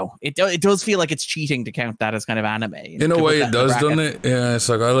 I don't know. It does feel like it's cheating to count that as kind of anime. In a way, it does, doesn't it? Yeah, it's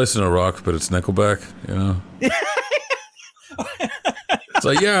like I listen to rock, but it's Nickelback. You know. It's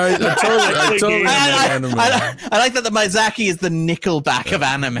like, yeah, I totally I like that the Miyazaki is the Nickelback of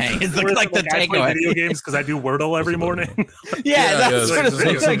anime. It's like the I play video games because I do Wordle every morning. That's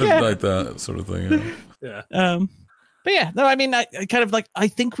something like that sort of thing. Yeah. But yeah, no, I mean, I kind of like, I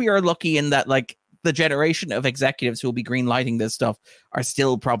think we are lucky in that, like, the generation of executives who will be green lighting this stuff are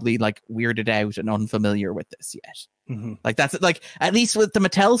still probably like weirded out and unfamiliar with this yet. Mm-hmm. Like that's like, at least with the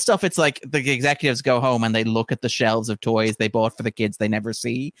Mattel stuff, it's like the executives go home and they look at the shelves of toys they bought for the kids they never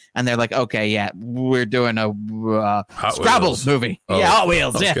see, and they're like, okay, yeah, we're doing a Scrabble movie. Yeah, Hot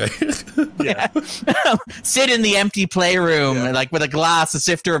Wheels. Okay. Yeah. Sit in the empty playroom, like with a glass, a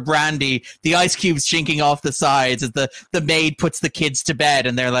sifter of brandy, the ice cubes chinking off the sides as the maid puts the kids to bed,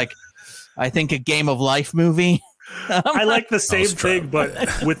 and they're like, I think a Game of Life movie. I like the same thing, but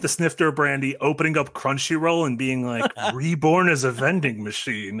with the snifter of brandy, opening up Crunchyroll and being like, reborn as a vending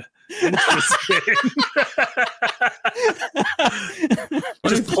machine. Interesting.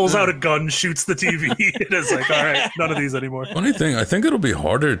 Just pulls out a gun, shoots the TV, and it's like, all right, none of these anymore. Funny thing, I think it'll be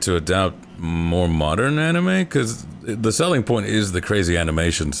harder to adapt more modern anime because the selling point is the crazy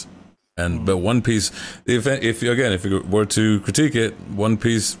animations. But One Piece, if you were to critique it, One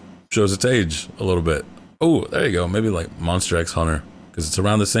Piece shows its age a little bit. Oh, there you go. Maybe like Monster X Hunter, because it's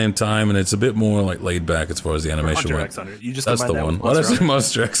around the same time and it's a bit more like laid back as far as the animation went. You just That's the one. Why did I say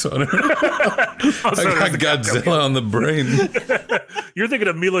Monster X Hunter? I got Godzilla on the brain. You're thinking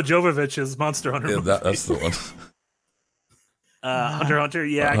of Mila Jovovich's Monster Hunter. Yeah, that's the one. Hunter Hunter.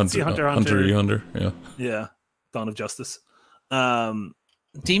 Yeah, I can see Hunter. Yeah. Yeah. Dawn of Justice.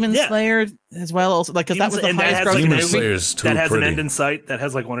 Demon Slayer as well, also like because that was the highest grossing movie. That has an end in sight. That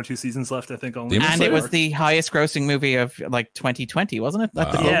has like 1 or 2 seasons left, I think. Only, and it was the highest grossing movie of like 2020, wasn't it?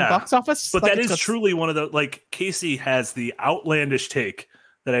 At the box office. But like, that is truly one of the, like, Casey has the outlandish take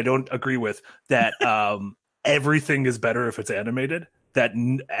that I don't agree with, that everything is better if it's animated. That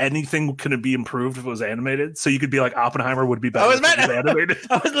anything could be improved if it was animated. So you could be like, Oppenheimer would be better if it was animated.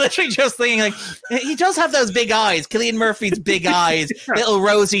 I was literally just thinking, like, he does have those big eyes. Cillian Murphy's big eyes, little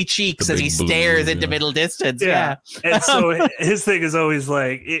rosy cheeks as he stares into middle distance. Yeah. And so his thing is always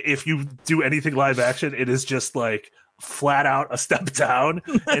like, if you do anything live action, it is just like flat out a step down.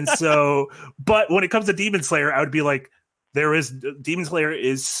 And so, but when it comes to Demon Slayer, I would be like, Demon Slayer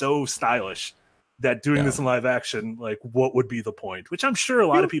is so stylish that doing this in live action, like, what would be the point? Which I'm sure a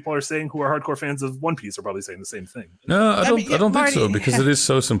lot of people are saying who are hardcore fans of One Piece are probably saying the same thing. No, I don't think so, because it is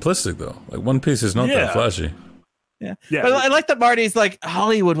so simplistic, though. Like, One Piece is not that flashy. Yeah. But I like that Marty's like,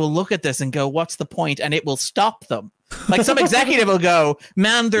 Hollywood will look at this and go, what's the point? And it will stop them. Like, some executive will go,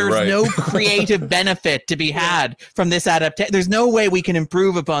 man, there's no creative benefit to be had from this adaptation. There's no way we can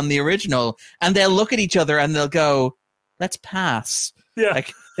improve upon the original. And they'll look at each other and they'll go, let's pass. Yeah.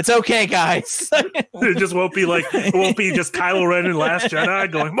 Like, it's okay, guys. It just won't be like, it won't be just Kylo Ren and Last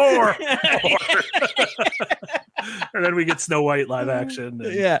Jedi going, more. And then we get Snow White live action.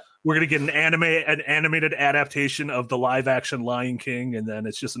 And we're going to get an animated adaptation of the live action Lion King. And then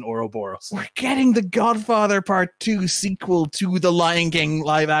it's just an Ouroboros. We're getting the Godfather Part 2 sequel to the Lion King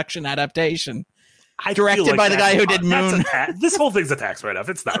live action adaptation. Directed by the guy who did Moon. This whole thing's a tax write-off.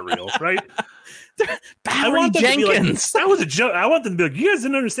 It's not real, right? Barry Jenkins. That was a joke. I want them to be like, you guys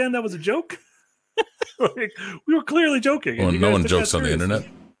didn't understand that was a joke? Like, we were clearly joking. Well, no one jokes on the internet.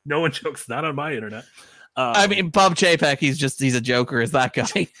 No one jokes. Not on my internet. I mean, Bob Chapek, he's a joker, is that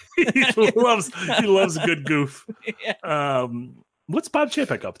guy. he loves a good goof. What's Bob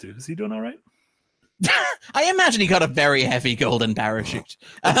Chapek up to? Is he doing all right? I imagine he got a very heavy golden parachute.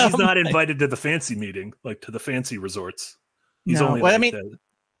 He's not invited to the fancy meeting, like to the fancy resorts. He's only. Well, like,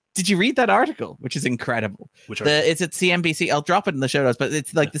 Did you read that article, which is incredible? Which article? It's at CNBC. I'll drop it in the show notes, but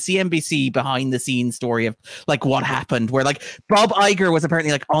it's like the CNBC behind the scenes story of like what happened, where like Bob Iger was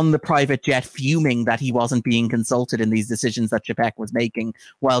apparently like on the private jet fuming that he wasn't being consulted in these decisions that Chapek was making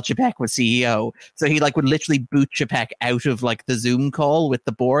while Chapek was CEO. So he like would literally boot Chapek out of like the Zoom call with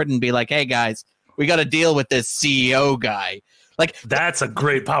the board and be like, "Hey guys, we got to deal with this CEO guy." Like that's a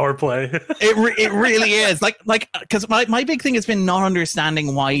great power play. it really is. Like because my big thing has been not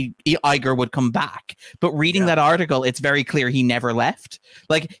understanding why Iger would come back, but reading that article, it's very clear he never left.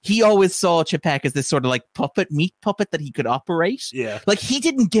 Like he always saw Chapek as this sort of like meat puppet that he could operate. Yeah, like he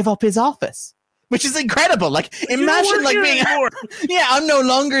didn't give up his office, which is incredible. Like imagine like being I'm no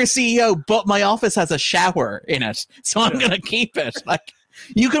longer CEO, but my office has a shower in it, so I'm gonna keep it. Like.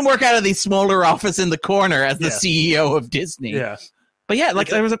 You can work out of the smaller office in the corner as the CEO of Disney. Yeah. But yeah, like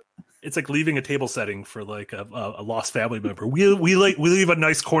it's like leaving a table setting for like a lost family member. We leave a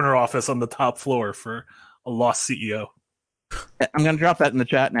nice corner office on the top floor for a lost CEO. I'm going to drop that in the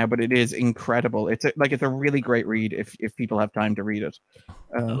chat now, but it is incredible. It's a really great read if people have time to read it.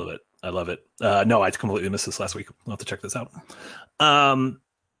 I love it. No, I completely missed this last week. I'll have to check this out.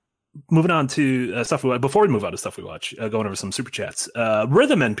 Moving on to stuff we watch. Before we move on to stuff we watch, going over some super chats.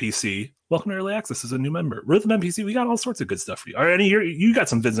 Rhythm NPC, welcome to Early Access as a new member. Rhythm NPC, we got all sorts of good stuff for you. All right, you got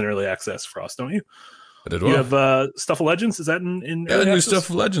some vids in Early Access for us, don't you? I did well. You have Stuff of Legends. Is that in yeah, new Stuff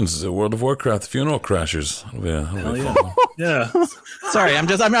of Legends? World of Warcraft Funeral Crashers. Yeah. Sorry, I'm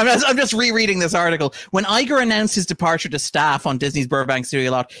just rereading this article. When Iger announced his departure to staff on Disney's Burbank studio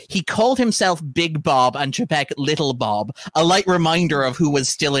lot, he called himself Big Bob and Chapek Little Bob, a light reminder of who was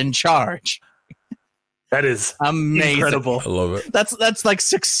still in charge. That is amazing. Incredible. I love it. That's like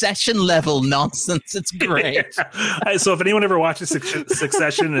Succession level nonsense. It's great. So if anyone ever watches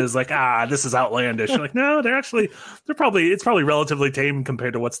Succession and is like, this is outlandish, you're like, no, it's probably relatively tame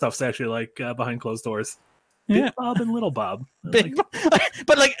compared to what stuff's actually like behind closed doors. Big Bob and Little Bob.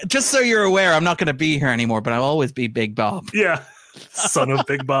 But like, just so you're aware, I'm not going to be here anymore, but I'll always be Big Bob. Yeah. Son of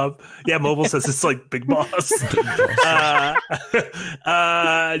Big Bob. Yeah, Mobile says it's like Big Boss.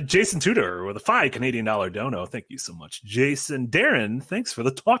 Jason Tudor with a $5 Canadian dono. Thank you so much, Jason. Darren, thanks for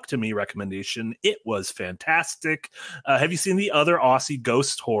the Talk to Me recommendation. It was fantastic. Have you seen the other Aussie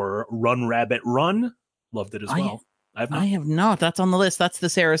ghost horror, Run Rabbit Run? Loved it as well. I have not. That's on the list. That's the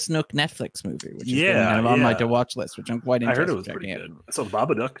Sarah Snook Netflix movie, which is kind of on my to watch list, which I'm quite interested. I heard it was pretty good. I saw the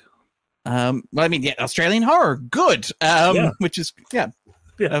Babadook. Well, I mean, Australian horror, good. Which is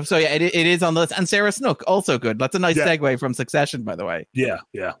so it is on the list, and Sarah Snook also good. That's a nice segue from Succession, by the way. Yeah.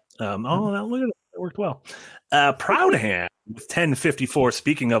 Look at it. It worked well. Proud Hand with 1054.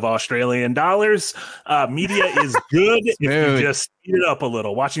 Speaking of Australian dollars, media is good if you just speed it up a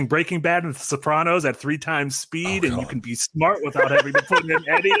little. Watching Breaking Bad and The Sopranos at 3 times speed, and you can be smart without having to put in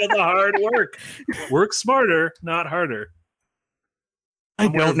any of the hard work. Work smarter, not harder. I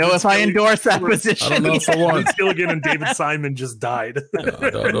don't know if I endorse that position. I don't know if I want. Gilligan and David Simon just died. I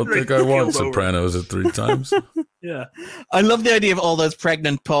don't think I want Sopranos at 3 times. Yeah. I love the idea of all those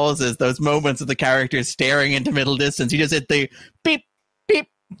pregnant pauses, those moments of the characters staring into middle distance. You just hit the beep, beep,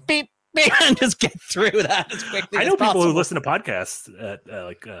 beep, beep, and just get through that as quickly as possible. I know people who listen to podcasts at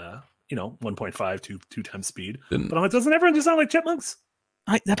 1.5 to 2 times speed. But I'm like, doesn't everyone just sound like chipmunks?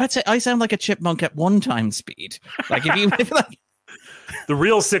 I sound like a chipmunk at 1 time speed. Like if like the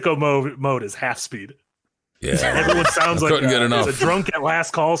real sicko mode is half speed. Yeah, everyone sounds like a drunk at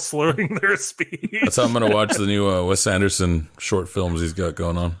last call slurring their speed. That's how I'm going to watch the new Wes Anderson short films he's got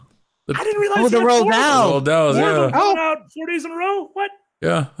going on. I didn't realize. The Roald Dahls, out 4 days in a row. What?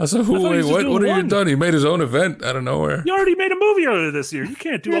 Yeah, I said, what have you done? He made his own event out of nowhere. You already made a movie earlier this year. You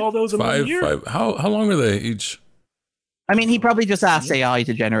can't do all those in 1 year. How long are they each? I mean, he probably just asked AI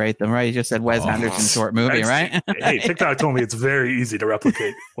to generate them, right? He just said Wes Anderson short movie, right? Hey, TikTok told me it's very easy to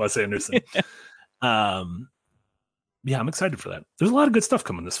replicate Wes Anderson. I'm excited for that. There's a lot of good stuff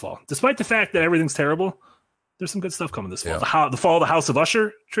coming this fall. Despite the fact that everything's terrible, there's some good stuff coming this fall. Yeah. The Fall of the House of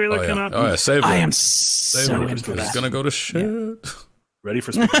Usher trailer came out. Oh, yeah, save it. I am so into that. It's going to go to shit. Yeah. Ready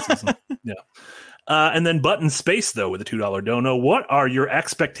for spring season. Yeah. And then Button Space, though, with a $2 dono. What are your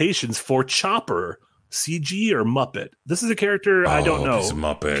expectations for Chopper? CG or Muppet? This is a character I don't know. He's a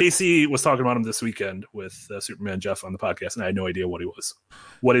Muppet. Casey was talking about him this weekend with Superman Jeff on the podcast, and I had no idea what he was.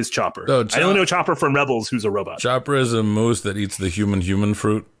 What is Chopper? I only know Chopper from Rebels, who's a robot. Chopper is a moose that eats the human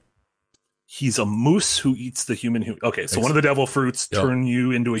fruit. He's a moose who eats the human. Okay, so one of the devil fruits turn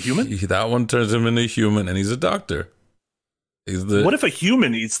you into a human? That one turns him into a human, and he's a doctor. What if a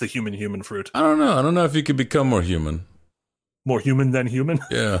human eats the human fruit? I don't know. I don't know if he could become more human. More human than human?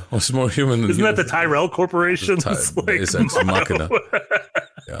 Yeah, what's more human than Isn't human? that the Tyrell Corporation? Ex Machina.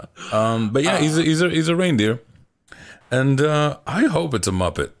 Yeah. But yeah, he's a reindeer, and I hope it's a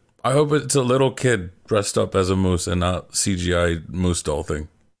Muppet. I hope it's a little kid dressed up as a moose and not CGI moose doll thing.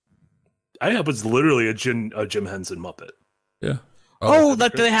 I hope it's literally a Jim Henson Muppet. Yeah. Oh,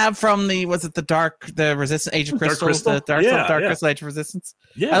 like they have from the Resistance Age of Crystals, the Dark Crystal Age of Resistance.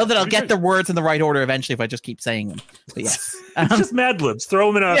 Yeah, I love that I'll get great. the words in the right order eventually if I just keep saying them. But yes, It's just Mad Libs.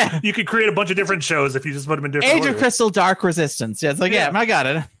 Throw them in You could create a bunch of different shows if you just put them in different. Age orders. of Crystal, Dark Resistance. Yeah, it's like I got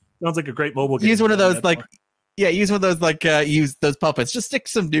it. Sounds like a great mobile game. Use one of those use those puppets. Just stick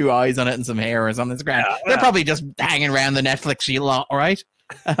some new eyes on it and some hair or something. They're probably just hanging around the Netflix sheet a lot, right?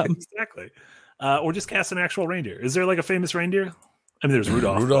 Exactly. Or just cast an actual reindeer. Is there like a famous reindeer? I mean, there's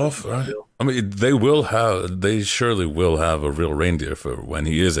Rudolph. Rudolph, right? I mean, they surely will have a real reindeer for when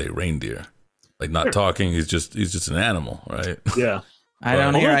he is a reindeer. Like not talking, he's just an animal, right? Yeah.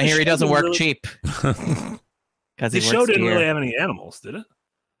 I hear he doesn't work cheap. Because the show didn't really have any animals, did it?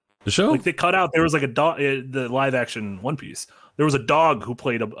 The show? Like they cut out, there was like a dog, the live action One Piece. There was a dog who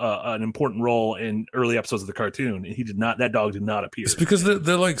played an important role in early episodes of the cartoon, and that dog did not appear. It's because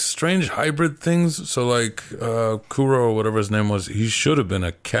they're like strange hybrid things. So like Kuro or whatever his name was, he should have been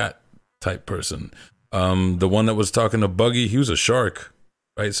a cat type person. The one that was talking to Buggy, he was a shark,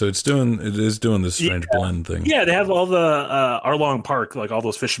 right? So it is doing this strange blend thing. Yeah, they have all the Arlong Park, like all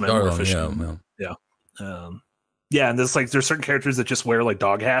those fishermen. Yeah, and there's certain characters that just wear like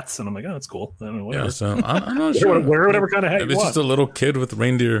dog hats, and I'm like, oh, that's cool. I don't know, whatever. Yeah, so I'm not sure. Wear whatever kind of hat Maybe you it's want. just a little kid with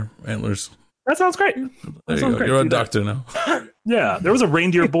reindeer antlers. That sounds great. There you go. You're a doctor now. Yeah, there was a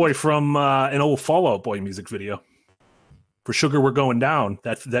reindeer boy from an old Fall Out Boy music video. For Sugar We're Going Down,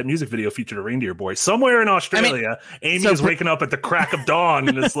 that music video featured a reindeer boy. Somewhere in Australia, Amy is waking up at the crack of dawn,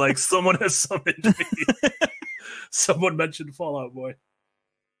 and it's like, someone has summoned me. Someone mentioned Fall Out Boy.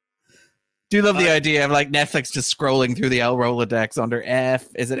 Do love the idea of like Netflix just scrolling through the L Rolodex under F.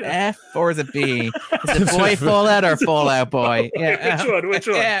 Is it F or is it B? Is it Boy Fallout or Fallout Boy? Yeah. Which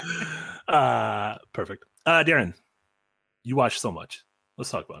one? Yeah. Perfect. Darren, you watch so much. Let's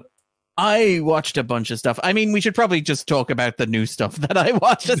talk about it. I watched a bunch of stuff. I mean, we should probably just talk about the new stuff that I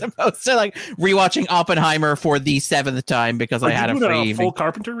watched as opposed to like rewatching Oppenheimer for the 7th time because I had a free full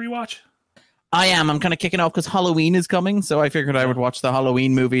Carpenter rewatch. I'm kind of kicking off because Halloween is coming, so I figured I would watch the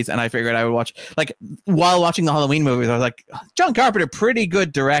Halloween movies, and I figured I would watch, like, while watching the Halloween movies, I was like, John Carpenter, pretty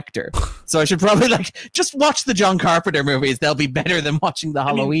good director, so I should probably, like, just watch the John Carpenter movies. They'll be better than watching the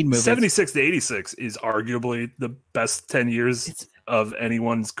Halloween movies. 76 to 86 is arguably the best 10 years of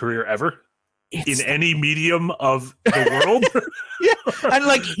anyone's career ever. In any medium of the world. Yeah. And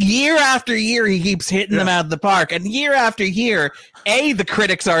like year after year, he keeps hitting them out of the park. And year after year, A, the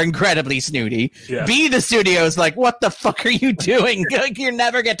critics are incredibly snooty. Yeah. B, the studio's like, what the fuck are you doing? Like, you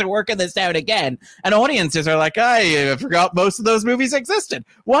never get to work in this out again. And audiences are like, I forgot most of those movies existed.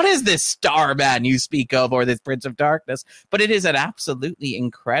 What is this Starman you speak of, or this Prince of Darkness? But it is an absolutely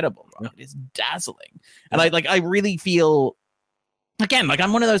incredible run. It is dazzling. And I really feel... Again, like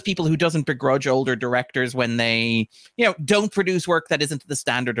I'm one of those people who doesn't begrudge older directors when they, don't produce work that isn't to the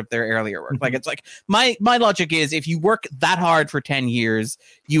standard of their earlier work. Like it's like my logic is if you work that hard for 10 years,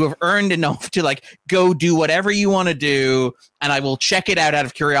 you have earned enough to like go do whatever you want to do, and I will check it out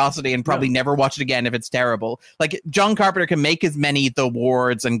of curiosity and probably never watch it again if it's terrible. Like John Carpenter can make as many The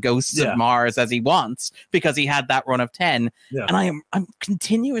Wards and Ghosts of Mars as he wants because he had that run of 10. Yeah. And I'm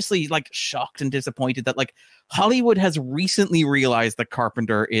continuously like shocked and disappointed that like Hollywood has recently realized that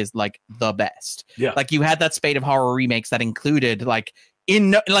Carpenter is like the best. Yeah. Like you had that spate of horror remakes that included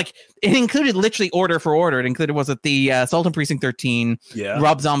it included literally order for order. It included, was it the Assault on Precinct 13,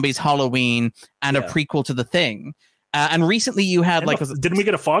 Rob Zombie's Halloween, and a prequel to The Thing. And recently you had didn't we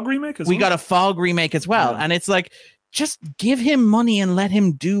get a Fog remake as well? We got a Fog remake as well. Yeah. And it's like, just give him money and let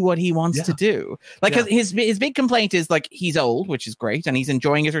him do what he wants to do. Like his big complaint is like he's old, which is great, and he's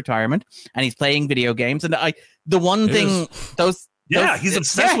enjoying his retirement, and he's playing video games. And he's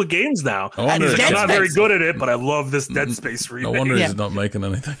obsessed with games now. And he's like, I'm not very good at it, but I love this Dead Space remake. No wonder he's not making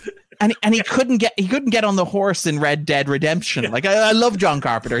anything. And he couldn't get on the horse in Red Dead Redemption. Like I love John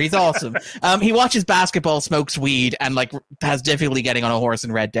Carpenter. He's awesome. He watches basketball, smokes weed, and like has difficulty getting on a horse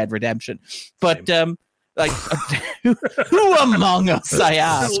in Red Dead Redemption. But like who among us I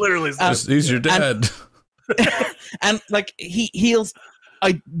ask? Literally, he's your dad. And like he'll.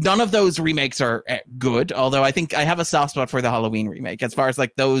 None of those remakes are good, although I think I have a soft spot for the Halloween remake. As far as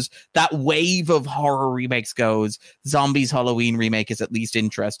like that wave of horror remakes goes, Zombies Halloween remake is at least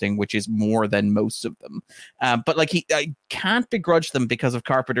interesting, which is more than most of them. But like I can't begrudge them because of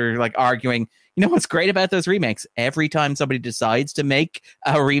Carpenter like arguing, you know what's great about those remakes? Every time somebody decides to make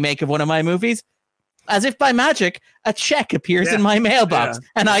a remake of one of my movies, as if by magic, a check appears in my mailbox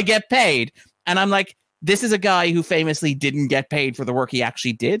and I get paid. And I'm like, this is a guy who famously didn't get paid for the work he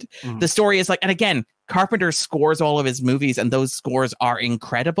actually did. The story is like, and again, Carpenter scores all of his movies and those scores are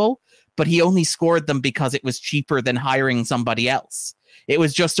incredible, but he only scored them because it was cheaper than hiring somebody else. It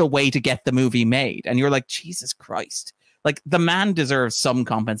was just a way to get the movie made. And you're like, Jesus Christ. Like, the man deserves some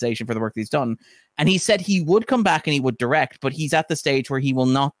compensation for the work he's done. And he said he would come back and he would direct, but he's at the stage where he will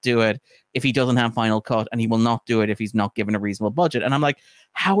not do it if he doesn't have final cut, and he will not do it if he's not given a reasonable budget. And I'm like,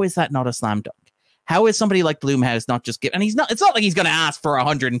 how is that not a slam dunk? How is somebody like Blumhouse not just give? And it's not like he's going to ask for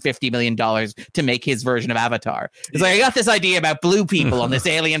 $150 million to make his version of Avatar. It's like, I got this idea about blue people on this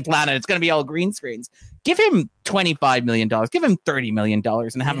alien planet. It's going to be all green screens. Give him $25 million. Give him $30 million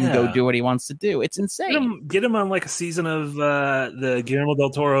and have him go do what he wants to do. It's insane. Get him on like a season of the Guillermo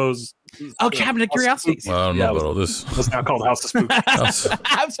del Toro's. Cabinet of Curiosities. Well, I don't know about all this. It's now called House of Spooky.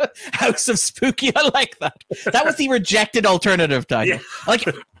 House of Spooky. I like that. That was the rejected alternative title. Like,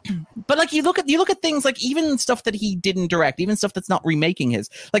 but like you look at things like even stuff that he didn't direct, even stuff that's not remaking his.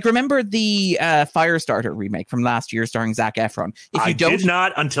 Like, remember the Firestarter remake from last year starring Zac Efron? I did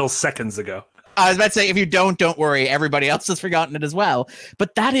not until seconds ago. I was about to say, if you don't worry. Everybody else has forgotten it as well.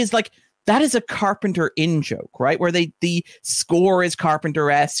 But that is a Carpenter in-joke, right? Where the score is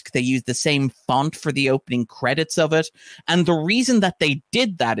Carpenter-esque. They use the same font for the opening credits of it. And the reason that they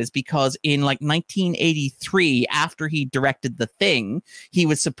did that is because in like 1983, after he directed The Thing, he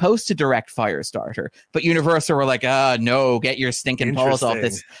was supposed to direct Firestarter. But Universal were like, no, get your stinking paws off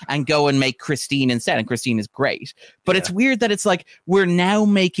this and go and make Christine instead. And Christine is great. But it's weird that it's like, we're now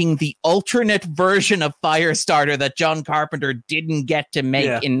making the alternate version of Firestarter that John Carpenter didn't get to make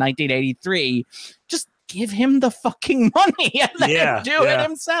in 1983. Just give him the fucking money and let him do it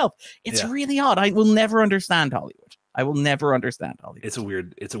himself. It's really odd. I will never understand Hollywood. It's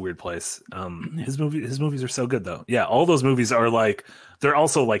a weird place. His movies are so good though. Yeah, all those movies are like, they're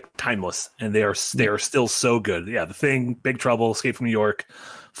also like timeless, and they are still so good. Yeah, The Thing, Big Trouble, Escape from New York,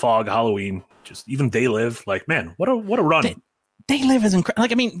 Fog, Halloween, just even They Live. Like, man, what a run. They Live is incredible.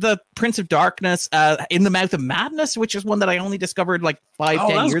 Like, I mean, The Prince of Darkness, In the Mouth of Madness, which is one that I only discovered like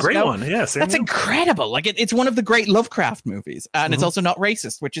 5-10 years ago. One. Yeah, that's incredible. Like, it's one of the great Lovecraft movies, and it's also not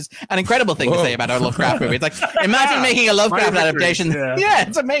racist, which is an incredible thing to say about our Lovecraft movie. It's like, imagine making a Lovecraft adaptation. Yeah,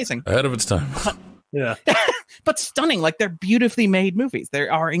 it's amazing. Ahead of its time. But stunning. Like, they're beautifully made movies. They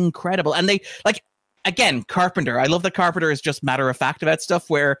are incredible, and they like. Again, Carpenter. I love that Carpenter is just matter of fact about stuff,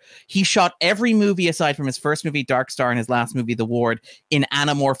 where he shot every movie aside from his first movie, Dark Star, and his last movie, The Ward, in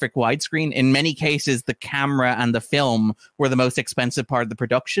anamorphic widescreen. In many cases, the camera and the film were the most expensive part of the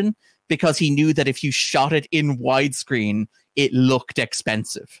production, because he knew that if you shot it in widescreen, it looked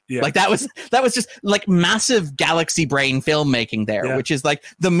expensive. Like, that was just like massive galaxy brain filmmaking there, which is like,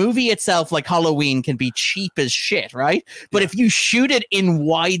 the movie itself, like Halloween, can be cheap as shit, right? But if you shoot it in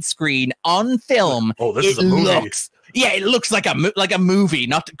widescreen on film, it looks like a movie.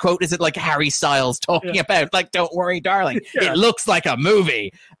 Not to quote, is it like Harry Styles talking about like, "Don't worry, darling." It looks like a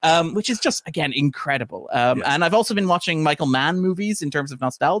movie, which is just, again, incredible. And I've also been watching Michael Mann movies in terms of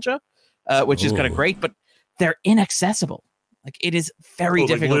nostalgia, which is kind of great, but they're inaccessible. Like, it is very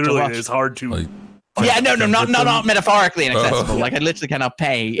difficult to watch. It's hard to. Not metaphorically inaccessible. Like, I literally cannot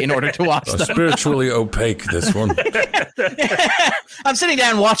pay in order to watch them. Spiritually opaque, this one. I'm sitting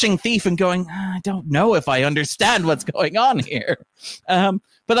down watching Thief and going, I don't know if I understand what's going on here. But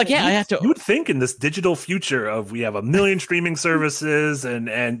like, I have to. You would think in this digital future of, we have a million streaming services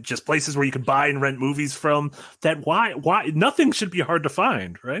and just places where you can buy and rent movies from, that why nothing should be hard to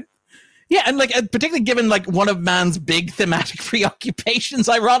find, right? Yeah, and like, particularly given like one of man's big thematic preoccupations,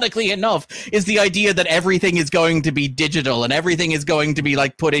 ironically enough, is the idea that everything is going to be digital and everything is going to be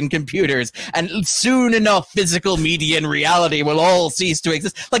like put in computers, and soon enough physical media and reality will all cease to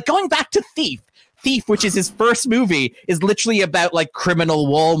exist. Like, going back to Thief, which is his first movie, is literally about like criminal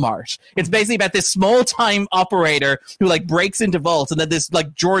Walmart. It's basically about this small time operator who like breaks into vaults, and then this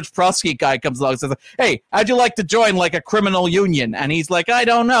like George Prosky guy comes along and says, "Hey, how'd you like to join like a criminal union?" And he's like, "I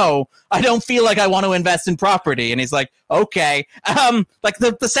don't know. I don't feel like I want to invest in property." And he's like, "Okay." Like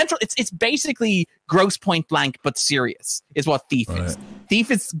the central, it's basically Gross Point Blank but serious is what Thief is. Thief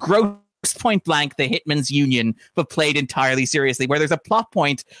is gross point blank the hitman's union, but played entirely seriously, where there's a plot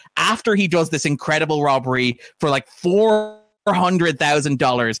point after he does this incredible robbery for like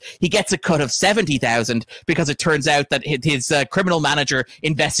 $400,000. He gets a cut of $70,000 because it turns out that his criminal manager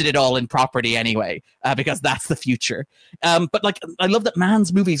invested it all in property anyway, because that's the future. But like, I love that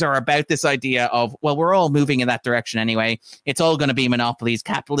Mann's movies are about this idea of, well, we're all moving in that direction anyway. It's all going to be monopolies.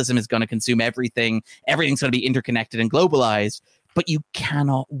 Capitalism is going to consume everything. Everything's going to be interconnected and globalized. but you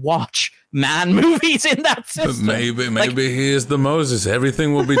cannot watch man movies in that system. Maybe he is the Moses.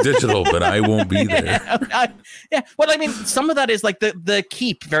 Everything will be digital, but I won't be there. Yeah. Well, I mean, some of that is like the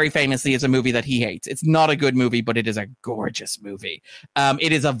Keep, very famously, is a movie that he hates. It's not a good movie, but it is a gorgeous movie.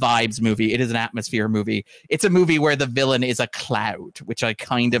 It is a vibes movie. It is an atmosphere movie. It's a movie where the villain is a cloud, which I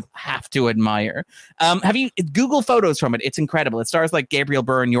kind of have to admire. Have you Google photos from it? It's incredible. It stars like Gabriel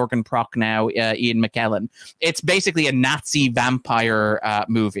Byrne, Jürgen Prochnow, Ian McKellen. It's basically a Nazi vampire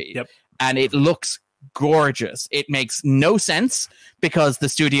movie. Yep. And it looks gorgeous. It makes no sense because the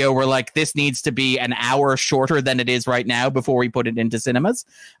studio were like, this needs to be an hour shorter than it is right now before we put it into cinemas.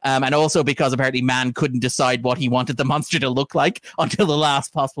 And also because apparently Mann couldn't decide what he wanted the monster to look like until the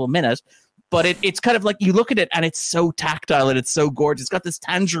last possible minute. But it's kind of like, you look at it and it's so tactile and it's so gorgeous. It's got this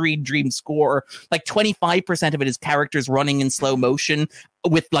Tangerine Dream score. Like 25% of it is characters running in slow motion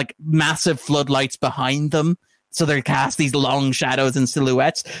with like massive floodlights behind them. So they cast these long shadows and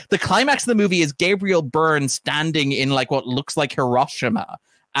silhouettes. The climax of the movie is Gabriel Byrne standing in like what looks like Hiroshima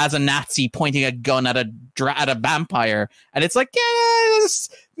as a Nazi pointing a gun at a vampire. And it's like, yes,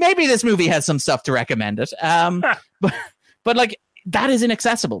 maybe this movie has some stuff to recommend it. But like, that is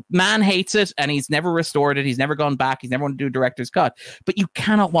inaccessible. Man hates it, and he's never restored it. He's never gone back. He's never wanted to do a director's cut. But you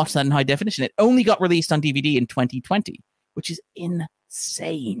cannot watch that in high definition. It only got released on DVD in 2020, which is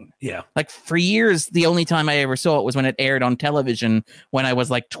insane. Yeah. Like for years, the only time I ever saw it was when it aired on television when I was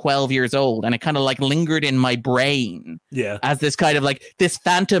like 12 years old, and it kind of like lingered in my brain. Yeah. As this kind of like this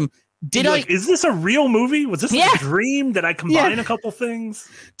phantom. Is this a real movie? Was this a dream? Did I combine a couple things?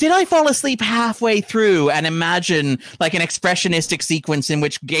 Did I fall asleep halfway through and imagine like an expressionistic sequence in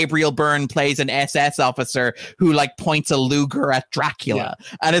which Gabriel Byrne plays an SS officer who like points a Luger at Dracula?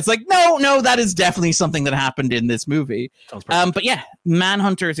 Yeah. And it's like, no, that is definitely something that happened in this movie. But yeah,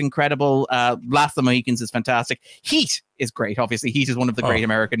 Manhunter is incredible. Last of the Mohicans is fantastic. Heat is great. Obviously, Heat is one of the great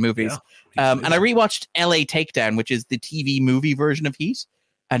American movies. Yeah. And I rewatched LA Takedown, which is the TV movie version of Heat.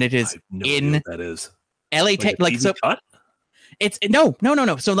 And it is that is LA Tech, like so. Cut? It's no.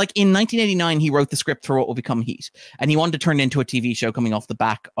 So like in 1989, he wrote the script for what will become Heat, and he wanted to turn it into a TV show coming off the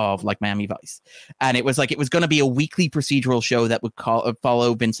back of like Miami Vice. And it was going to be a weekly procedural show that would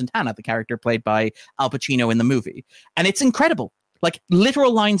follow Vincent Hanna, the character played by Al Pacino in the movie. And it's incredible. Like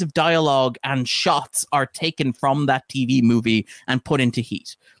literal lines of dialogue and shots are taken from that TV movie and put into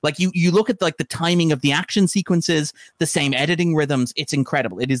Heat. Like you look at like the timing of the action sequences, the same editing rhythms. It's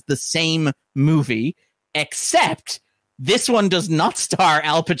incredible. It is the same movie, except this one does not star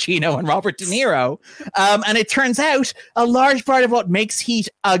Al Pacino and Robert De Niro. And it turns out a large part of what makes Heat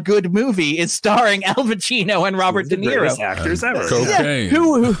a good movie is starring Al Pacino and Robert De Niro. Actors ever. Cocaine.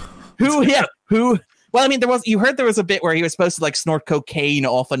 Yeah, who Well, I mean, you heard there was a bit where he was supposed to like snort cocaine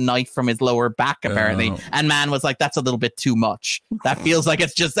off a knife from his lower back, apparently. And Mann was like, that's a little bit too much. That feels like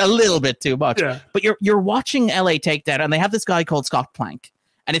it's just a little bit too much. Yeah. But you're watching LA Takedown, and they have this guy called Scott Plank.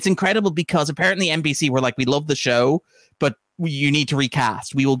 And it's incredible because apparently NBC were like, we love the show, but you need to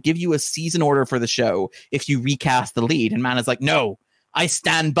recast. We will give you a season order for the show if you recast the lead. And Mann is like, no, I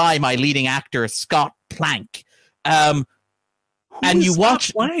stand by my leading actor, Scott Plank. And you watch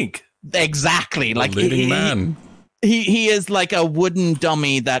Scott Plank. Exactly, like leading man. He is like a wooden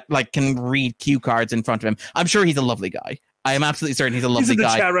dummy that like can read cue cards in front of him. I'm sure he's a lovely guy. I am absolutely certain he's a lovely guy.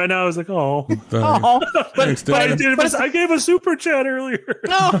 He's in the chat right now. I was like, oh. But I gave a super chat earlier.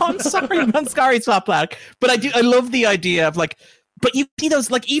 No, I'm sorry. I'm sorry, Scott Plank. But I love the idea of like. But you see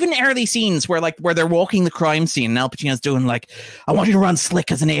those, like, even early scenes where they're walking the crime scene and Al Pacino's doing, like, I want you to run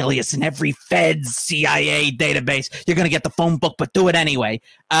slick as an alias in every Fed's CIA database. You're going to get the phone book, but do it anyway.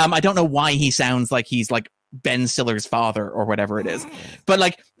 I don't know why he sounds like he's, like, Ben Stiller's father or whatever it is. But,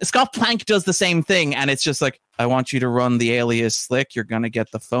 like, Scott Plank does the same thing, and it's just like, I want you to run the alias slick. You're going to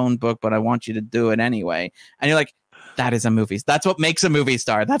get the phone book, but I want you to do it anyway. And you're like, that is a movie. That's what makes a movie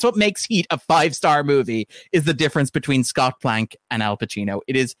star. That's what makes Heat a 5-star movie, is the difference between Scott Plank and Al Pacino.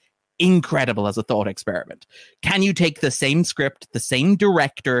 It is incredible as a thought experiment. Can you take the same script, the same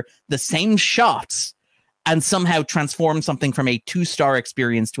director, the same shots, and somehow transform something from a 2-star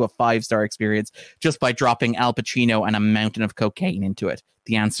experience to a 5-star experience just by dropping Al Pacino and a mountain of cocaine into it?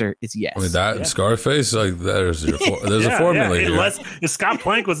 The answer is yes. I mean, that and Scarface, like there's a formula here. Unless if Scott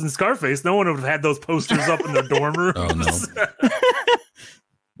Plank was in Scarface, no one would have had those posters up in their dorm rooms. Oh, no.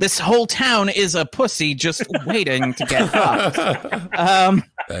 This whole town is a pussy just waiting to get fucked.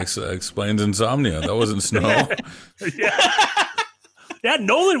 Explains insomnia. That wasn't Snow. Yeah,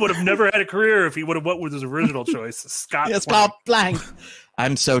 Nolan would have never had a career if he would have went with his original choice, Scott Plank.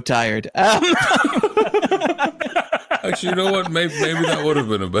 I'm so tired. Actually, you know what? Maybe that would have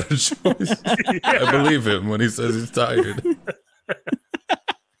been a better choice. I believe him when he says he's tired.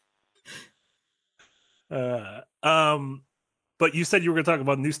 But you said you were going to talk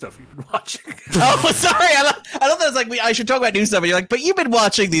about new stuff you've been watching. Oh, sorry. I thought that was like I should talk about new stuff. And you're like, but you've been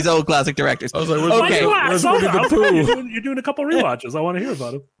watching these old classic directors. I was like, where's Winnie the Pooh? You're doing a couple rewatches. I want to hear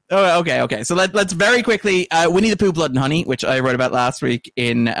about them. Oh, okay. So let's very quickly Winnie the Pooh, Blood and Honey, which I wrote about last week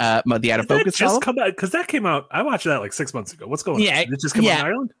in the Out of Focus. Just come out because that came out. I watched that like 6 months ago. What's going on? Did it just come out in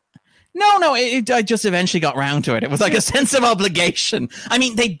Ireland? No, I just eventually got round to it. It was like a sense of obligation. I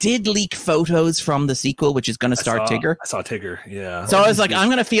mean, they did leak photos from the sequel, which is going to start Tigger. I saw Tigger, yeah. So I was like, I'm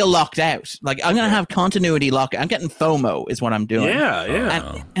going to feel locked out. Like, I'm going to have continuity lock. I'm getting FOMO is what I'm doing.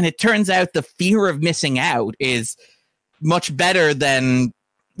 Yeah. And it turns out the fear of missing out is much better than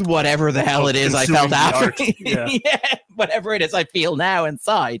whatever the hell it is I felt after. Whatever it is I feel now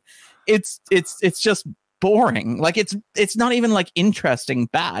inside. It's just boring. Like it's not even like interesting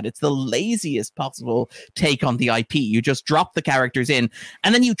bad. It's the laziest possible take on the IP. You just drop the characters in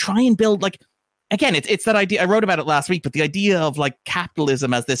and then you try and build like, again, it's that idea. I wrote about it last week, but the idea of like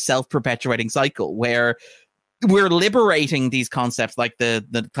capitalism as this self-perpetuating cycle where we're liberating these concepts like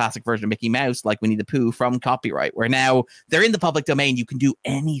the classic version of Mickey Mouse, like Winnie the Pooh, from copyright, where now they're in the public domain. You can do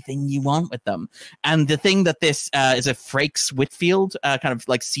anything you want with them. And the thing that this is a Frakes Whitfield kind of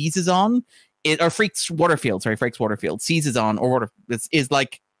like seizes on Frakes Waterfield seizes on, is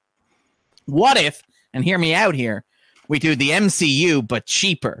like, what if, and hear me out here, we do the MCU, but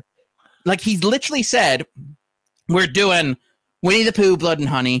cheaper. Like he's literally said, we're doing Winnie the Pooh, Blood and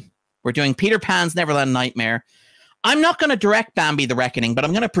Honey. We're doing Peter Pan's Neverland Nightmare. I'm not going to direct Bambi the Reckoning, but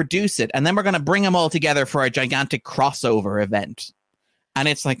I'm going to produce it. And then we're going to bring them all together for a gigantic crossover event. And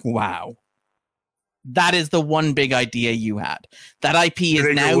it's like, wow. That is the one big idea you had. That IP is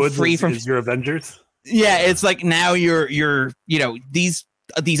now free from your Avengers. Yeah, it's like now you're these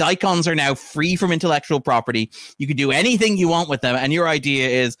icons are now free from intellectual property. You can do anything you want with them, and your idea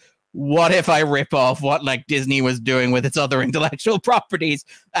is, what if I rip off what like Disney was doing with its other intellectual properties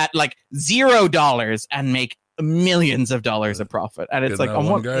at like $0 and make millions of dollars of profit? And it's like, that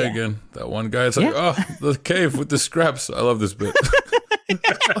one guy again. That one guy is like, oh, the cave with the scraps. I love this bit.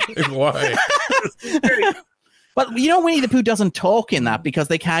 Like, why? But you know, Winnie the Pooh doesn't talk in that because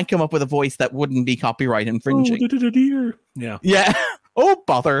they can't come up with a voice that wouldn't be copyright infringing. Yeah. Oh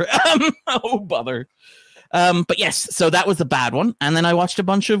bother. But yes, so that was the bad one, and then I watched a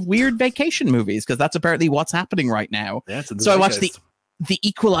bunch of weird vacation movies because that's apparently what's happening right now. So I watched the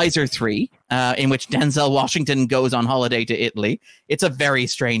Equalizer 3, in which Denzel Washington goes on holiday to Italy. It's a very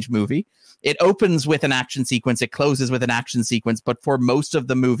strange movie. It opens with an action sequence. It closes with an action sequence. But for most of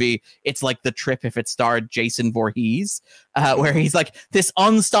the movie, it's like The Trip if it starred Jason Voorhees, where he's like this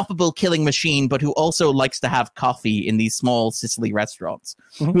unstoppable killing machine, but who also likes to have coffee in these small Sicily restaurants,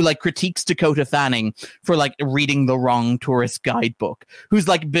 who like critiques Dakota Fanning for like reading the wrong tourist guidebook, who's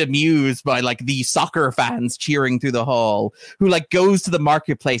like bemused by like the soccer fans cheering through the hall, who like goes to the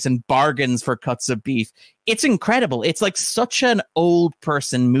marketplace and bargains for cuts of beef. It's incredible. It's like such an old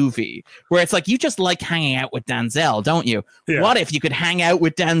person movie where it's like, you just like hanging out with Denzel, don't you? Yeah. What if you could hang out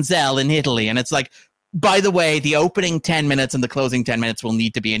with Denzel in Italy? And it's like, by the way, the opening 10 minutes and the closing 10 minutes will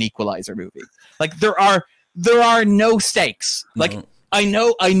need to be an Equalizer movie. Like there are no stakes. Like I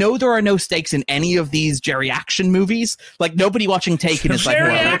know there are no stakes in any of these Jerry action movies. Like nobody watching Taken is like,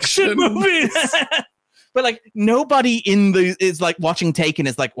 Jerry action movies. But like nobody is like watching Taken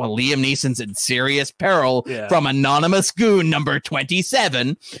is like, well, Liam Neeson's in serious peril from anonymous goon number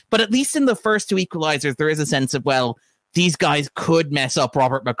 27. But at least in the first two Equalizers, there is a sense of, well, these guys could mess up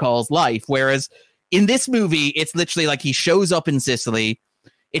Robert McCall's life. Whereas in this movie, it's literally like he shows up in Sicily.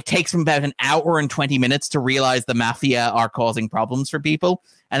 It takes him about an hour and 20 minutes to realize the mafia are causing problems for people.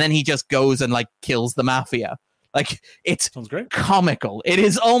 And then he just goes and like kills the mafia. Like, it's comical. It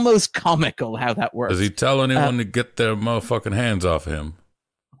is almost comical how that works. Does he tell anyone to get their motherfucking hands off him?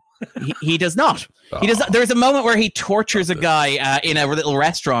 He does not. He does not. There's a moment where he tortures a guy in a little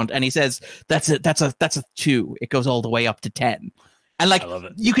restaurant, and he says, "That's a 2. It goes all the way up to 10." And like,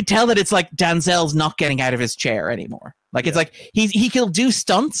 you could tell that it's like Denzel's not getting out of his chair anymore. Like, it's like he can do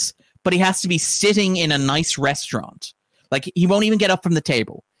stunts, but he has to be sitting in a nice restaurant. Like, he won't even get up from the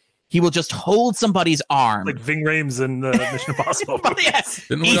table. He will just hold somebody's arm. Like Ving Rhames in Mission Impossible. Yes.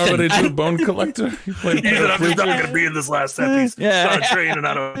 Didn't we already do Bone Collector? He played I'm just not going to be in this last set. He's on a train and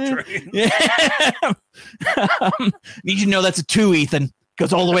out of a train. Yeah. Need you to know that's a 2, Ethan.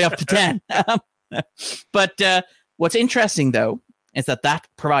 Goes all the way up to 10. But what's interesting, though, is that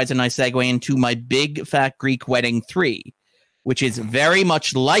provides a nice segue into my Big Fat Greek Wedding 3, which is very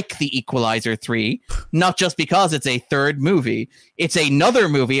much like the Equalizer 3, not just because it's a third movie. It's another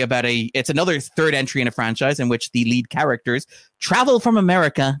movie it's another third entry in a franchise in which the lead characters travel from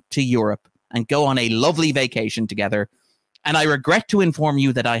America to Europe and go on a lovely vacation together. And I regret to inform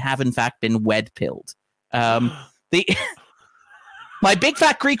you that I have in fact been wed-pilled. My Big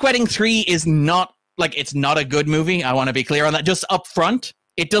Fat Greek Wedding 3 is not, like, it's not a good movie. I want to be clear on that. Just up front,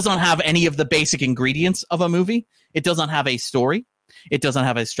 it doesn't have any of the basic ingredients of a movie. It doesn't have a story. It doesn't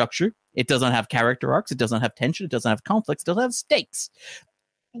have a structure. It doesn't have character arcs. It doesn't have tension. It doesn't have conflicts. It doesn't have stakes.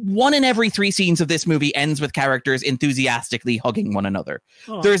 1 in every 3 scenes of this movie ends with characters enthusiastically hugging one another.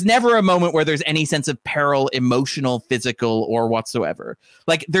 Oh. There's never a moment where there's any sense of peril, emotional, physical, or whatsoever.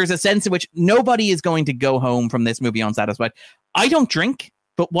 Like, there's a sense in which nobody is going to go home from this movie unsatisfied. I don't drink,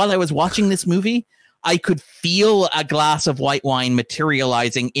 but while I was watching this movie, I could feel a glass of white wine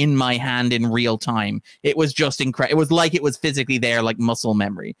materializing in my hand in real time. It was just incredible. It was like it was physically there, like muscle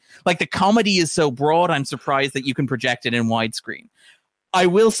memory. Like, the comedy is so broad, I'm surprised that you can project it in widescreen. I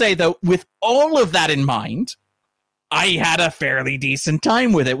will say, though, with all of that in mind, I had a fairly decent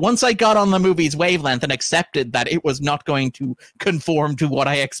time with it. Once I got on the movie's wavelength and accepted that it was not going to conform to what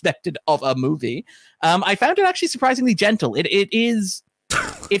I expected of a movie, I found it actually surprisingly gentle.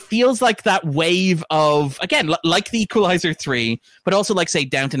 It feels like that wave of, again, like The Equalizer 3, but also like, say,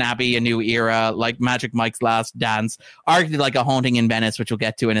 Downton Abbey, A New Era, like Magic Mike's Last Dance, arguably like A Haunting in Venice, which we'll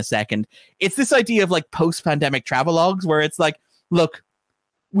get to in a second. It's this idea of like post-pandemic travelogues where it's like, look,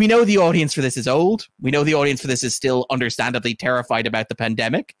 we know the audience for this is old. We know the audience for this is still understandably terrified about the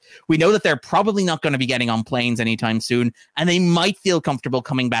pandemic. We know that they're probably not going to be getting on planes anytime soon, and they might feel comfortable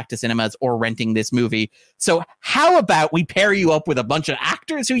coming back to cinemas or renting this movie. So how about we pair you up with a bunch of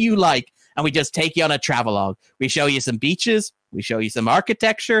actors who you like, and we just take you on a travelogue? We show you some beaches. We show you some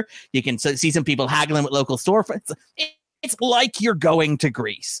architecture. You can see some people haggling with local storefronts. It's like you're going to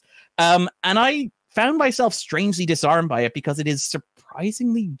Greece. And I found myself strangely disarmed by it because it is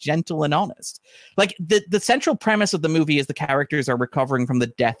surprisingly gentle and honest. Like, the central premise of the movie is the characters are recovering from the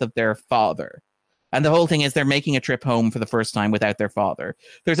death of their father. And the whole thing is they're making a trip home for the first time without their father.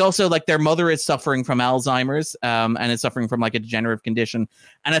 There's also, like, their mother is suffering from Alzheimer's and is suffering from, like, a degenerative condition.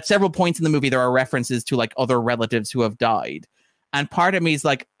 And at several points in the movie, there are references to, like, other relatives who have died. And part of me is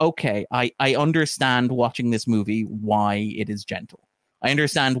like, okay, I understand watching this movie why it is gentle. I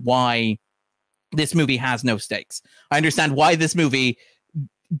understand why this movie has no stakes. I understand why this movie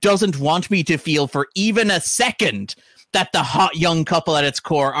doesn't want me to feel for even a second that the hot young couple at its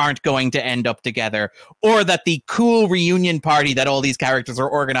core aren't going to end up together, or that the cool reunion party that all these characters are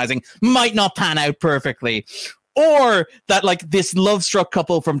organizing might not pan out perfectly, or that, like, this love-struck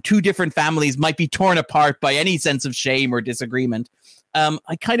couple from 2 different families might be torn apart by any sense of shame or disagreement.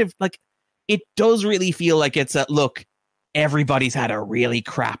 I kind of, like, it does really feel like it's a, look, everybody's had a really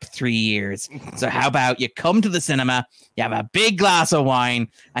crap 3 years. So how about you come to the cinema, you have a big glass of wine,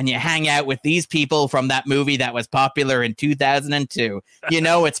 and you hang out with these people from that movie that was popular in 2002. You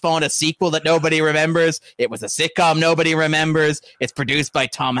know, it spawned a sequel that nobody remembers. It was a sitcom nobody remembers. It's produced by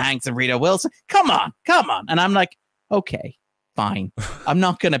Tom Hanks and Rita Wilson. Come on. And I'm like, okay, fine. I'm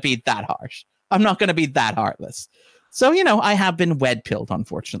not going to be that harsh. I'm not going to be that heartless. So, you know, I have been wed-pilled,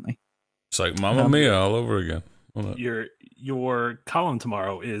 unfortunately. It's like Mamma Mia all over again. Your column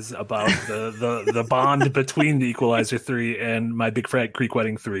tomorrow is about the bond between The Equalizer 3 and My Big Fat Greek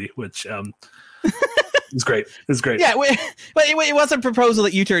Wedding 3, which is great. It's great. Yeah, but it was a proposal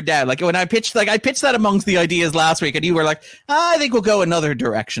that you turned down. Like, when I pitched that amongst the ideas last week, and you were like, I think we'll go another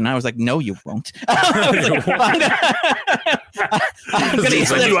direction. I was like, no, you won't. I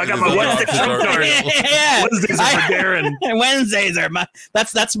got my Wednesday trump card. Yeah. Wednesdays are for Darren. Wednesdays are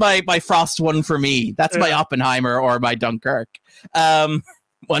that's my Frost one for me. That's my Oppenheimer or my Dunkirk.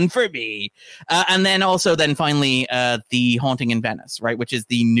 One for me. And then finally, The Haunting in Venice, right? Which is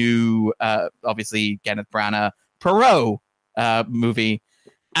the new, obviously, Kenneth Branagh Poirot movie.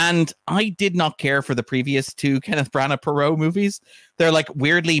 And I did not care for the previous 2 Kenneth Branagh Poirot movies. They're like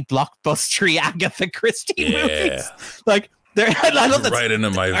weirdly blockbustery Agatha Christie movies. Like, I love that. Right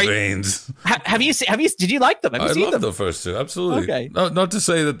into my veins. Did you like them? I love the first 2, absolutely. Okay. Not to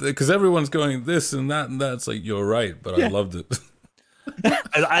say that, because everyone's going this and that, and that's like, you're right, but I loved it.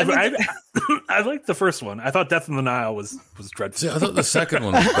 I liked the first one. I thought Death in the Nile was dreadful. See, I thought the second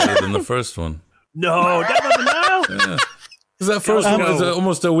one was better than the first one. No, Death in the Nile? Yeah. Because that first one is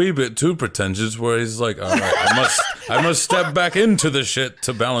almost a wee bit too pretentious, where he's like, all right, I must step back into the shit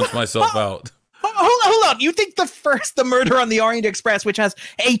to balance myself out. Hold on. You think the Murder on the Orient Express, which has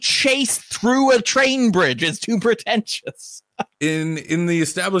a chase through a train bridge, is too pretentious? In the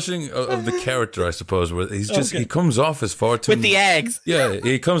establishing of the character, I suppose, where he's just he comes off as far too with the eggs. Yeah,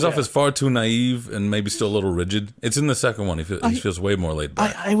 he comes off as far too naive and maybe still a little rigid. It's in the second one. He feels way more laid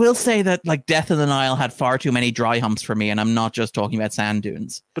back. I will say that, like, Death in the Nile had far too many dry humps for me, and I'm not just talking about sand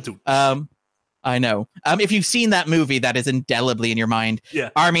dunes. I know. If you've seen that movie, that is indelibly in your mind.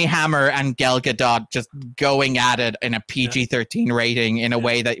 Yeah. Armie Hammer and Gal Gadot just going at it in a PG-13 rating in a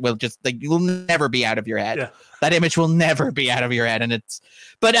way that will just like will never be out of your head. Yeah. That image will never be out of your head,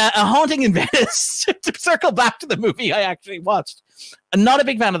 but A Haunting in Venice. To circle back to the movie I actually watched, I'm not a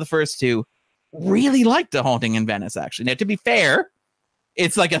big fan of the first two. Really liked A Haunting in Venice. Actually, now to be fair,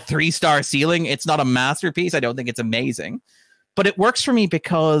 it's like a 3-star ceiling. It's not a masterpiece. I don't think it's amazing, but it works for me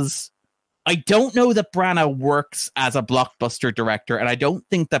because I don't know that Branagh works as a blockbuster director, and I don't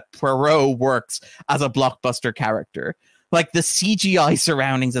think that Poirot works as a blockbuster character. Like the CGI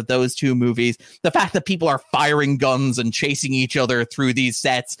surroundings of those two movies, the fact that people are firing guns and chasing each other through these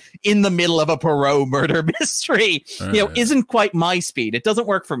sets in the middle of a Poirot murder mystery, isn't quite my speed. It doesn't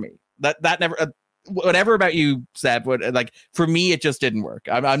work for me. That never, whatever about you, Seb, like for me, it just didn't work.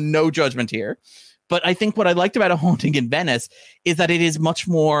 I'm no judgment here, but I think what I liked about A Haunting in Venice is that it is much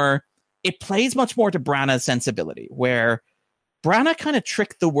more. It plays much more to Branagh's sensibility, where Branagh kind of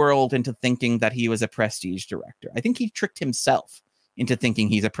tricked the world into thinking that he was a prestige director. I think he tricked himself into thinking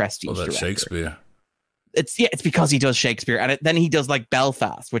he's a prestige director. Shakespeare. It's because he does Shakespeare, and then he does like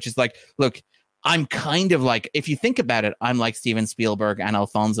Belfast, which is like, look, I'm kind of like, if you think about it, I'm like Steven Spielberg and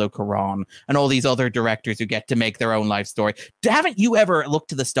Alfonso Cuarón and all these other directors who get to make their own life story. Haven't you ever looked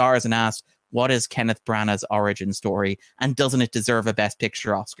to the stars and asked, what is Kenneth Branagh's origin story, and doesn't it deserve a Best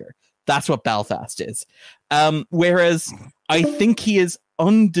Picture Oscar? That's what Belfast is. Whereas I think he is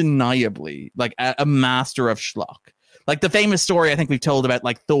undeniably like a master of schlock. Like the famous story I think we've told about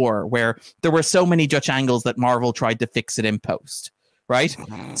like Thor, where there were so many Dutch angles that Marvel tried to fix it in post, right?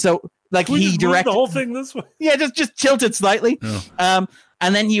 So like he directed the whole thing this way. Yeah, just tilt it slightly. Yeah.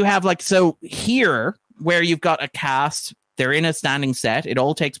 And then you have like, so here where you've got a cast, they're in a standing set. It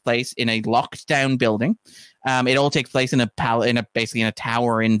all takes place in a locked down building. It all takes place basically in a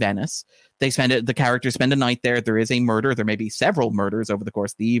tower in Venice. The characters spend a night there. There is a murder. There may be several murders over the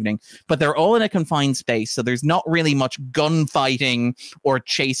course of the evening, but they're all in a confined space. So there's not really much gunfighting or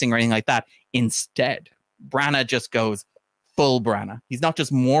chasing or anything like that. Instead, Branagh just goes full Branagh. He's not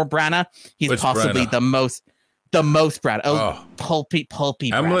just more Branagh. He's Which possibly Branagh? the most Branagh. Oh, pulpy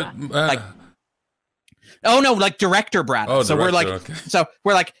Branagh. Like director Branagh. Oh, so director,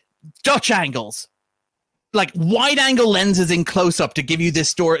 we're like Dutch angles, like wide angle lenses in close up to give you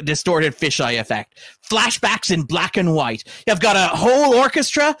this distorted fisheye effect. Flashbacks in black and white. You've got a whole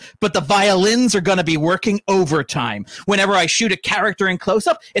orchestra, but the violins are going to be working overtime. Whenever I shoot a character in close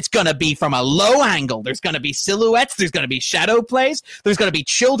up, it's going to be from a low angle. There's going to be silhouettes. There's going to be shadow plays. There's going to be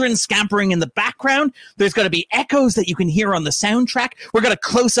children scampering in the background. There's going to be echoes that you can hear on the soundtrack. We're going to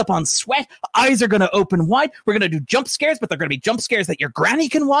close up on sweat. Eyes are going to open wide. We're going to do jump scares, but they're going to be jump scares that your granny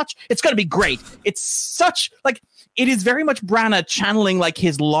can watch. It's going to be great. It's such like, it is very much Branagh channeling like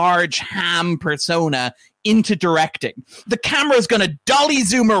his large ham persona into directing. The camera is going to dolly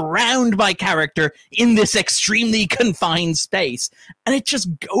zoom around my character in this extremely confined space, and it just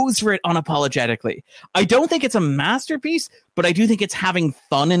goes for it unapologetically. I don't think it's a masterpiece, but I do think it's having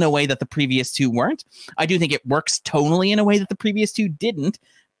fun in a way that the previous two weren't. I do think it works tonally in a way that the previous two didn't,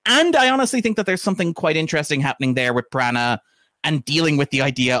 and I honestly think that there's something quite interesting happening there with Branagh and dealing with the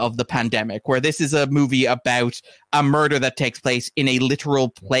idea of the pandemic, where this is a movie about a murder that takes place in a literal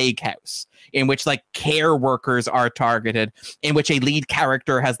plague house, in which like care workers are targeted, in which a lead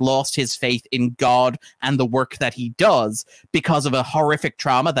character has lost his faith in God and the work that he does because of a horrific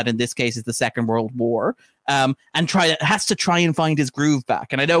trauma that in this case is the Second World War. And has to try and find his groove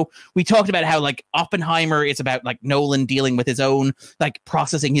back. And I know we talked about how like Oppenheimer is about like Nolan dealing with his own like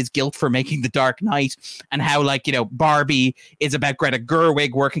processing his guilt for making The Dark Knight, and how like, you know, Barbie is about Greta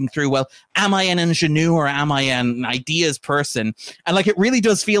Gerwig working through, well, am I an ingenue or am I an ideas person? And like it really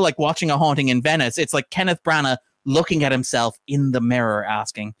does feel like watching A Haunting in Venice. It's like Kenneth Branagh looking at himself in the mirror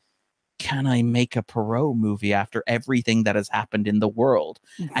asking, can I make a Poirot movie after everything that has happened in the world?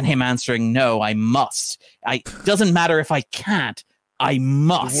 And him answering, no, I must. Doesn't matter if I can't, I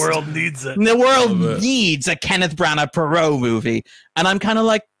must. The world needs it. The world needs a Kenneth Branagh Poirot movie. And I'm kind of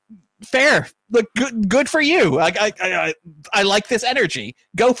like, fair. Look, good for you. I like this energy.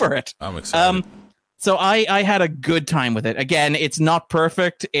 Go for it. I'm excited. So I had a good time with it. Again, it's not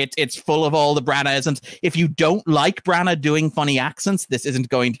perfect. It's full of all the Branagh-isms. If you don't like Branagh doing funny accents, this isn't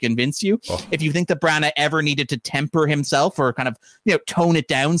going to convince you. Oh. If you think that Branagh ever needed to temper himself or kind of, you know, tone it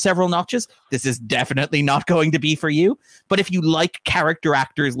down several notches, this is definitely not going to be for you. But if you like character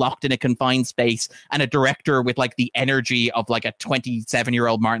actors locked in a confined space and a director with like the energy of like a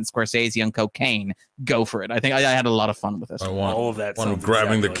 27-year-old Martin Scorsese on cocaine, go for it. I think I had a lot of fun with it. I want all of that. One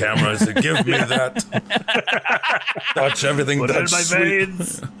grabbing the camera to give me that. Touch everything. Put that's it in my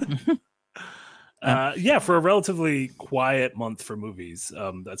veins. Yeah, for a relatively quiet month for movies,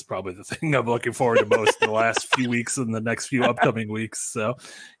 that's probably the thing I'm looking forward to most in the last few weeks and the next few upcoming weeks. So,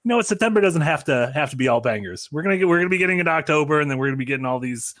 you know what, September doesn't have to be all bangers. We're gonna be getting into October, and then we're gonna be getting all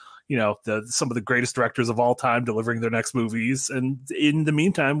these, you know, some of the greatest directors of all time delivering their next movies. And in the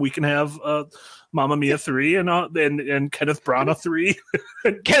meantime, we can have Mamma Mia 3 and Kenneth Branagh 3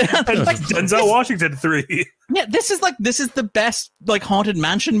 and Denzel Washington 3. Yeah, this is the best like haunted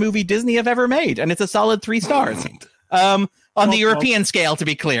mansion movie Disney have ever made, and it's a solid 3 stars. On the European scale, to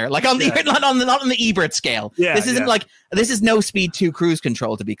be clear, like on the not on the Ebert scale. Yeah, this isn't like this is no Speed 2 Cruise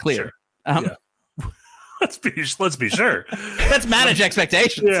Control, to be clear. Sure. Let's be sure. Let's manage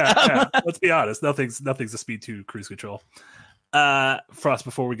expectations. Yeah. Let's be honest. Nothing's a Speed 2 Cruise Control. Frost,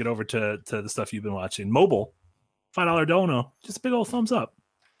 before we get over to the stuff you've been watching, Mobile, $5 dono, just a big old thumbs up.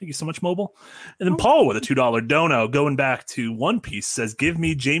 Thank you so much, Mobile. And then Paul with a $2 dono, going back to One Piece, says, give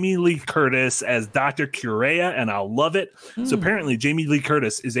me Jamie Lee Curtis as Dr. Kureha and I'll love it. So apparently Jamie Lee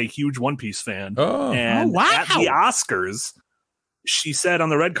Curtis is a huge One Piece fan. And at the Oscars, she said on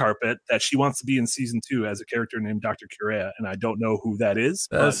the red carpet that she wants to be in season 2 as a character named Dr. Kureha, and I don't know who that is.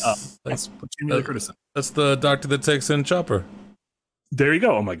 That's Jamie Lee Curtis. That's the doctor that takes in Chopper. There you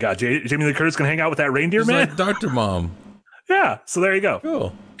go. Oh my God, Jamie Lee Curtis can hang out with that reindeer man. Like Dr. Mom. Yeah, so there you go.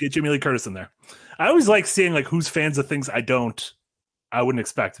 Cool. Get Jamie Lee Curtis in there. I always like seeing like who's fans of things I wouldn't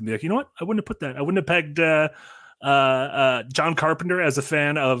expect, and be like, you know what? I wouldn't have put that. I wouldn't have pegged John Carpenter as a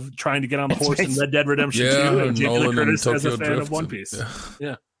fan of trying to get on the horse in Red Dead Redemption 2, and Jamie Lee Curtis as a fan of One Piece.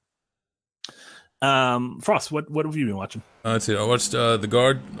 Yeah. Frost, what have you been watching? Let's see. I watched The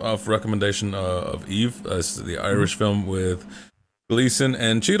Guard off recommendation of Eve. It's the Irish film with Gleeson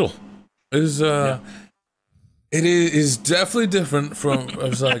and Cheadle. It is definitely different from. I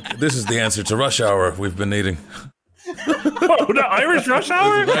was like, this is the answer to Rush Hour we've been needing. Oh, the Irish Rush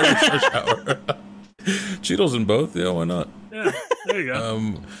Hour? Irish Rush Hour. Cheadle's in both. Yeah, why not? Yeah, there you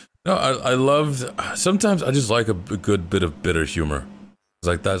go. No, I loved. Sometimes I just like a good bit of bitter humor. It's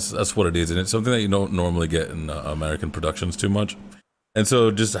like that's what it is, and it's something that you don't normally get in American productions too much. And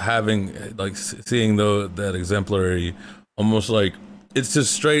so just having like seeing that exemplary, almost like it's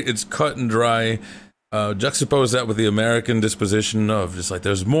just straight, it's cut and dry. Juxtapose that with the American disposition of just like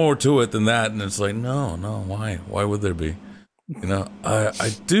there's more to it than that, and it's like no, why would there be? You know, I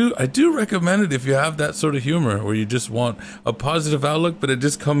do recommend it if you have that sort of humor where you just want a positive outlook, but it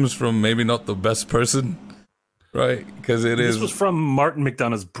just comes from maybe not the best person, right? Because this was from Martin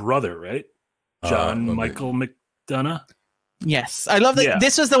McDonagh's brother, right? John Michael McDonough. Yes, I love that. Yeah.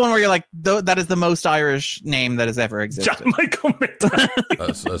 This was the one where you're like, that is the most Irish name that has ever existed. John Michael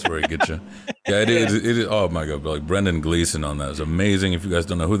McDonough. that's where he gets you. Yeah, it is. Oh my God, like Brendan Gleeson on that is amazing. If you guys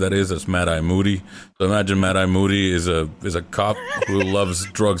don't know who that is, that's Mad Eye Moody. So imagine Mad Eye Moody is a cop who loves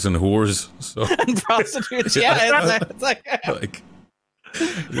drugs and whores, and prostitutes. Yeah, it's like it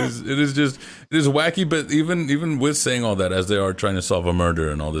is wacky, but even with saying all that, as they are trying to solve a murder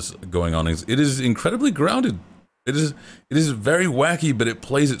and all this going on, it is incredibly grounded. It is very wacky, but it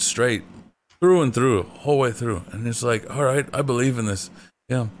plays it straight through and through, whole way through, and it's like, all right, I believe in this.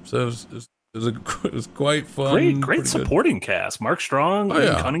 Yeah, so it was quite fun. Great supporting cast: Mark Strong,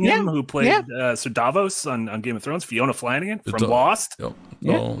 Cunningham, who played Sir Davos on Game of Thrones, Fiona Flanagan from Lost. Yep.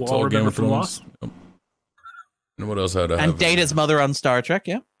 We'll all remember from Lost. Yep. And what else had I? And Data's mother on Star Trek.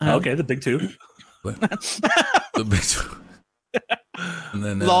 Yeah. Okay, the big two. The big two. And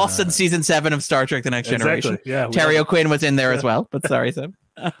then Lost in season 7 of Star Trek: The Next Generation. Yeah, Terry O'Quinn was in there as well. But sorry, Sam.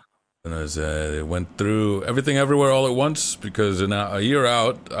 And as I went through Everything Everywhere All at Once, because a year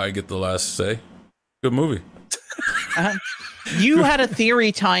out, I get the last say. Good movie. You had a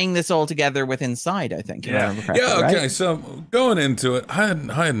theory tying this all together with Inside, I think. Yeah. Okay. Right? So going into it, I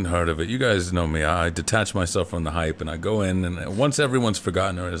hadn't heard of it. You guys know me. I detach myself from the hype, and I go in, and once everyone's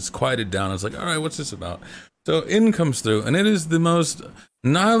forgotten or it's quieted down, it's like, all right, what's this about? So in comes through, and it is the most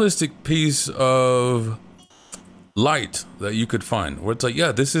nihilistic piece of light that you could find, where it's like,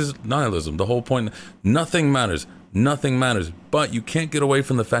 yeah, this is nihilism. The whole point, nothing matters, but you can't get away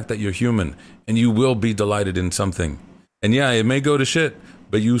from the fact that you're human, and you will be delighted in something. And yeah, it may go to shit,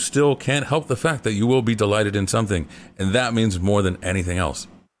 but you still can't help the fact that you will be delighted in something, and that means more than anything else.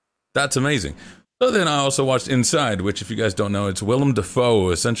 That's amazing. So then I also watched Inside, which, if you guys don't know, it's Willem Dafoe.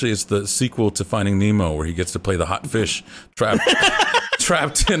 Essentially, it's the sequel to Finding Nemo, where he gets to play the hot fish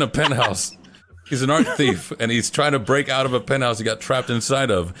trapped in a penthouse. He's an art thief, and he's trying to break out of a penthouse he got trapped inside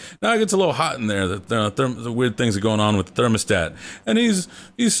of. Now it gets a little hot in there. The weird things are going on with the thermostat. And he's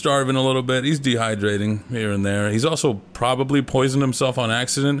starving a little bit. He's dehydrating here and there. He's also probably poisoned himself on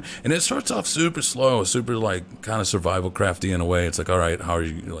accident. And it starts off super slow, super, like, kind of survival crafty in a way. It's like, all right, how are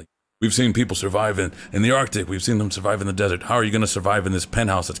you, like, We've seen people survive in the Arctic. We've seen them survive in the desert. How are you going to survive in this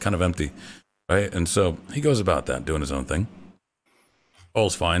penthouse that's kind of empty? Right? And so he goes about that, doing his own thing.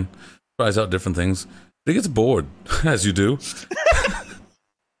 All's fine. Tries out different things. But he gets bored, as you do.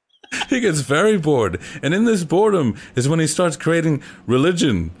 He gets very bored. And in this boredom is when he starts creating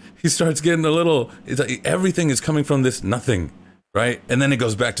religion. He starts getting it's like everything is coming from this nothing. Right? And then it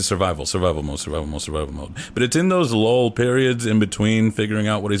goes back to survival mode. But it's in those lull periods in between figuring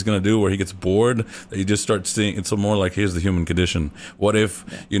out what he's going to do where he gets bored that you just start seeing it's more like, here's the human condition. What if,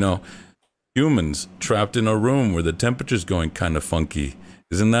 humans trapped in a room where the temperature's going kind of funky?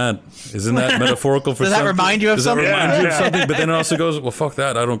 Isn't that metaphorical for something? Does that remind you of something? Does that remind you of something? But then it also goes, well, fuck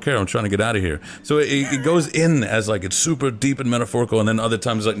that. I don't care. I'm trying to get out of here. So it goes in as like it's super deep and metaphorical. And then other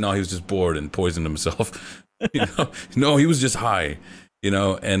times it's like, no, he was just bored and poisoned himself. No, he was just high,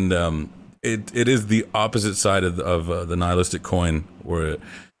 and it is the opposite side of the nihilistic coin where it's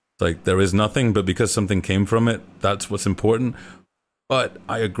like there is nothing, but because something came from it, that's what's important. But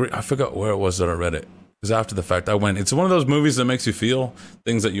I agree. I forgot where it was that I read it. Because after the fact, it's one of those movies that makes you feel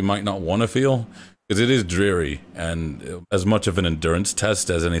things that you might not want to feel. Because it is dreary and as much of an endurance test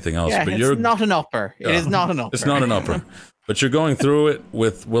as anything else. Yeah, but it's not an upper. It is not an upper. It's not an upper. But you're going through it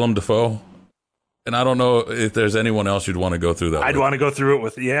with Willem Dafoe. And I don't know if there's anyone else you'd want to go through that. I'd want to go through it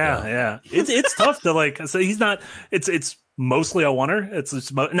with, yeah. It's tough to so he's not, it's mostly a oneer.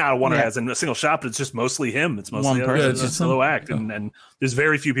 It's not a oneer as in a single shot, but it's just mostly him. It's mostly a solo act. And there's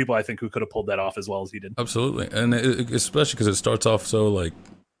very few people I think who could have pulled that off as well as he did. Absolutely. And especially because it starts off so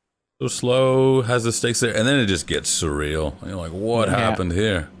slow, has the stakes there, and then it just gets surreal. And you're like, what happened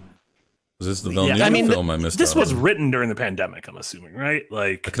here? Was this the Villeneuve film I missed? This was written during the pandemic, I'm assuming, right?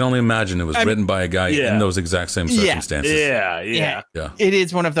 I can only imagine it was written by a guy in those exact same circumstances. Yeah. It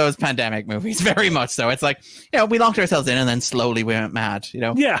is one of those pandemic movies, very much so. It's like, we locked ourselves in and then slowly we went mad, Day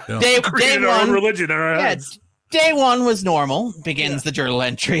one, our own religion in our heads. Day one was normal, begins the journal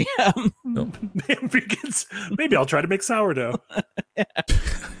entry. Begins, maybe I'll try to make sourdough.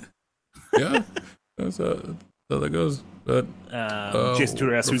 That's how that goes. But Jason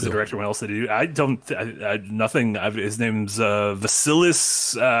Tudor asks who's the director. What else did he do? I don't. Nothing. His name's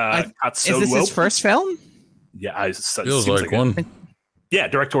Vasilis. Is this his first film? Yeah, feels like one. Yeah,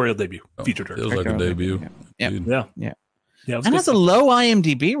 directorial debut, feature director. Feels like a debut. Yeah. And has a low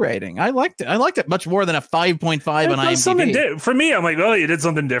IMDb rating. I liked it much more than a 5.5 on IMDb. For me, I'm like, you did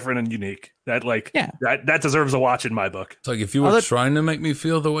something different and unique. That deserves a watch in my book. It's like if you were trying to make me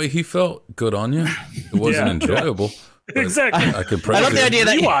feel the way he felt, good on you. It wasn't enjoyable. Exactly. I could praise I love the idea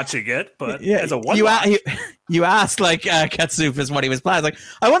that you watching it, but as a one you asked Katsufis what he was planning. Like,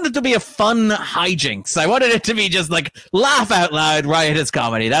 I wanted it to be a fun hijinks. I wanted it to be just laugh out loud, riotous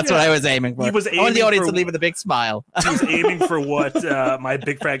comedy. That's what I was aiming for. I wanted the audience to leave with a big smile. He was aiming for what my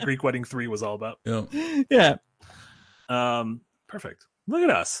Big Fat Greek Wedding 3 was all about. Yeah. Perfect. Look at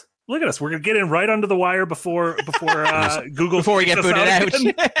us. We're gonna get in right under the wire before Google. Before we get booted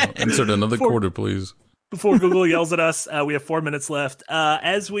out. Insert another quarter, please. Before Google yells at us, we have 4 minutes left.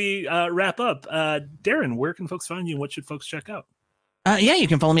 As we wrap up, Darren, where can folks find you and what should folks check out? You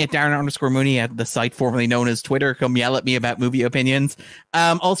can follow me at Darren_Mooney at the site formerly known as Twitter. Come yell at me about movie opinions.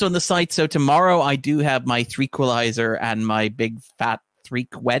 Also on the site, so tomorrow I do have my Threequalizer and my Big Fat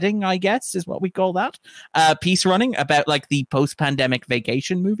Freak Wedding, I guess is what we call that, piece running about the post-pandemic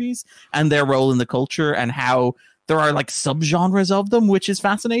vacation movies and their role in the culture and how there are subgenres of them, which is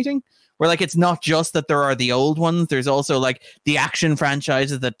fascinating. Where it's not just that there are the old ones. There's also the action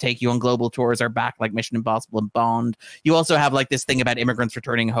franchises that take you on global tours are back, like Mission Impossible and Bond. You also have this thing about immigrants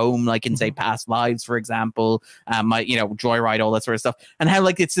returning home, in say Past Lives, for example, Joyride, all that sort of stuff. And how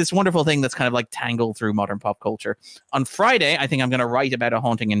it's this wonderful thing that's kind of tangled through modern pop culture. On Friday, I think I'm going to write about A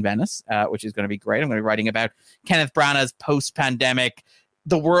Haunting in Venice, which is going to be great. I'm going to be writing about Kenneth Branagh's post-pandemic.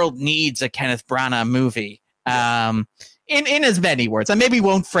 The world needs a Kenneth Branagh movie. In as many words. I maybe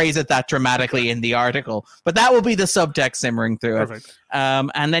won't phrase it that dramatically in the article, but that will be the subtext simmering through it.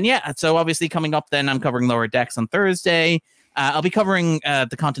 And then, so obviously coming up then, I'm covering Lower Decks on Thursday. I'll be covering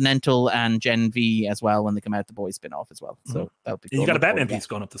The Continental and Gen V as well when they come out, the Boys spin-off as well. So that'll be cool. You got a Batman piece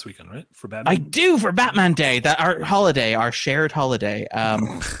going up this weekend, right? For Batman? I do, for Batman Day, our shared holiday.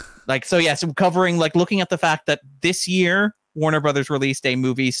 So covering, looking at the fact that this year, Warner Brothers released a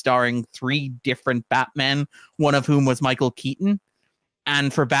movie starring 3 different Batmen, one of whom was Michael Keaton.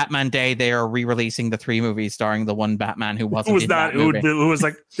 And for Batman Day, they are re-releasing the 3 movies starring the one Batman who wasn't who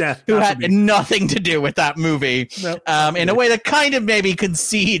had nothing to do with that movie. In a way that kind of maybe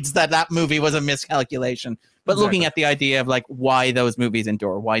concedes that movie was a miscalculation. But looking at the idea of why those movies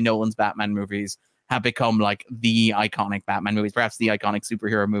endure, why Nolan's Batman movies have become like the iconic Batman movies, perhaps the iconic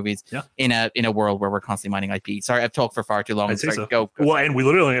superhero movies in a world where we're constantly mining IP. Sorry, I've talked for far too long. I'd say sorry, so. go. Well, and we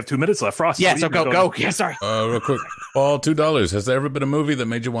literally only have 2 minutes left. Frost. Yeah, so go. Yeah, sorry. Real quick. Paul, $2. Has there ever been a movie that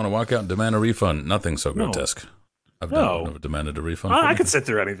made you want to walk out and demand a refund? Nothing so grotesque. I've never demanded a refund. I could sit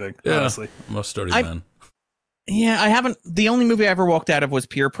through anything, honestly. I'm a sturdy man. Yeah, I haven't. The only movie I ever walked out of was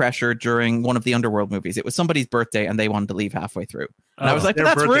Peer Pressure during one of the Underworld movies. It was somebody's birthday, and they wanted to leave halfway through. And I was like,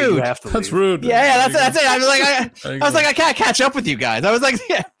 "That's rude. That's rude." Yeah, that's it. I was like, I can't catch up with you guys. I was like,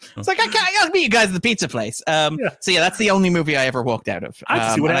 I'll meet you guys at the pizza place. So that's the only movie I ever walked out of. I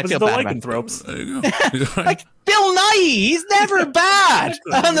can see what happens to the lycanthropes. There you go. Like Bill Nye, he's never bad.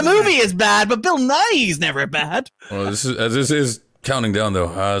 The movie is bad, but Bill Nye's never bad. Well, this is counting down,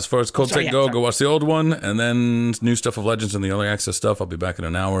 though. As far as Cold Take go watch the old one, and then new stuff of Legends and the early access stuff. I'll be back in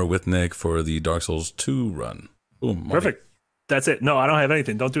an hour with Nick for the Dark Souls 2 run. Boom. Marty. Perfect. That's it. No, I don't have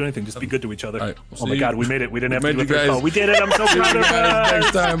anything. Don't do anything. Just be good to each other. Right, oh my God, we made it. We didn't have to do guys. We did it. I'm so proud of us.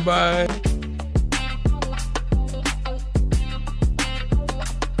 Next time. Bye.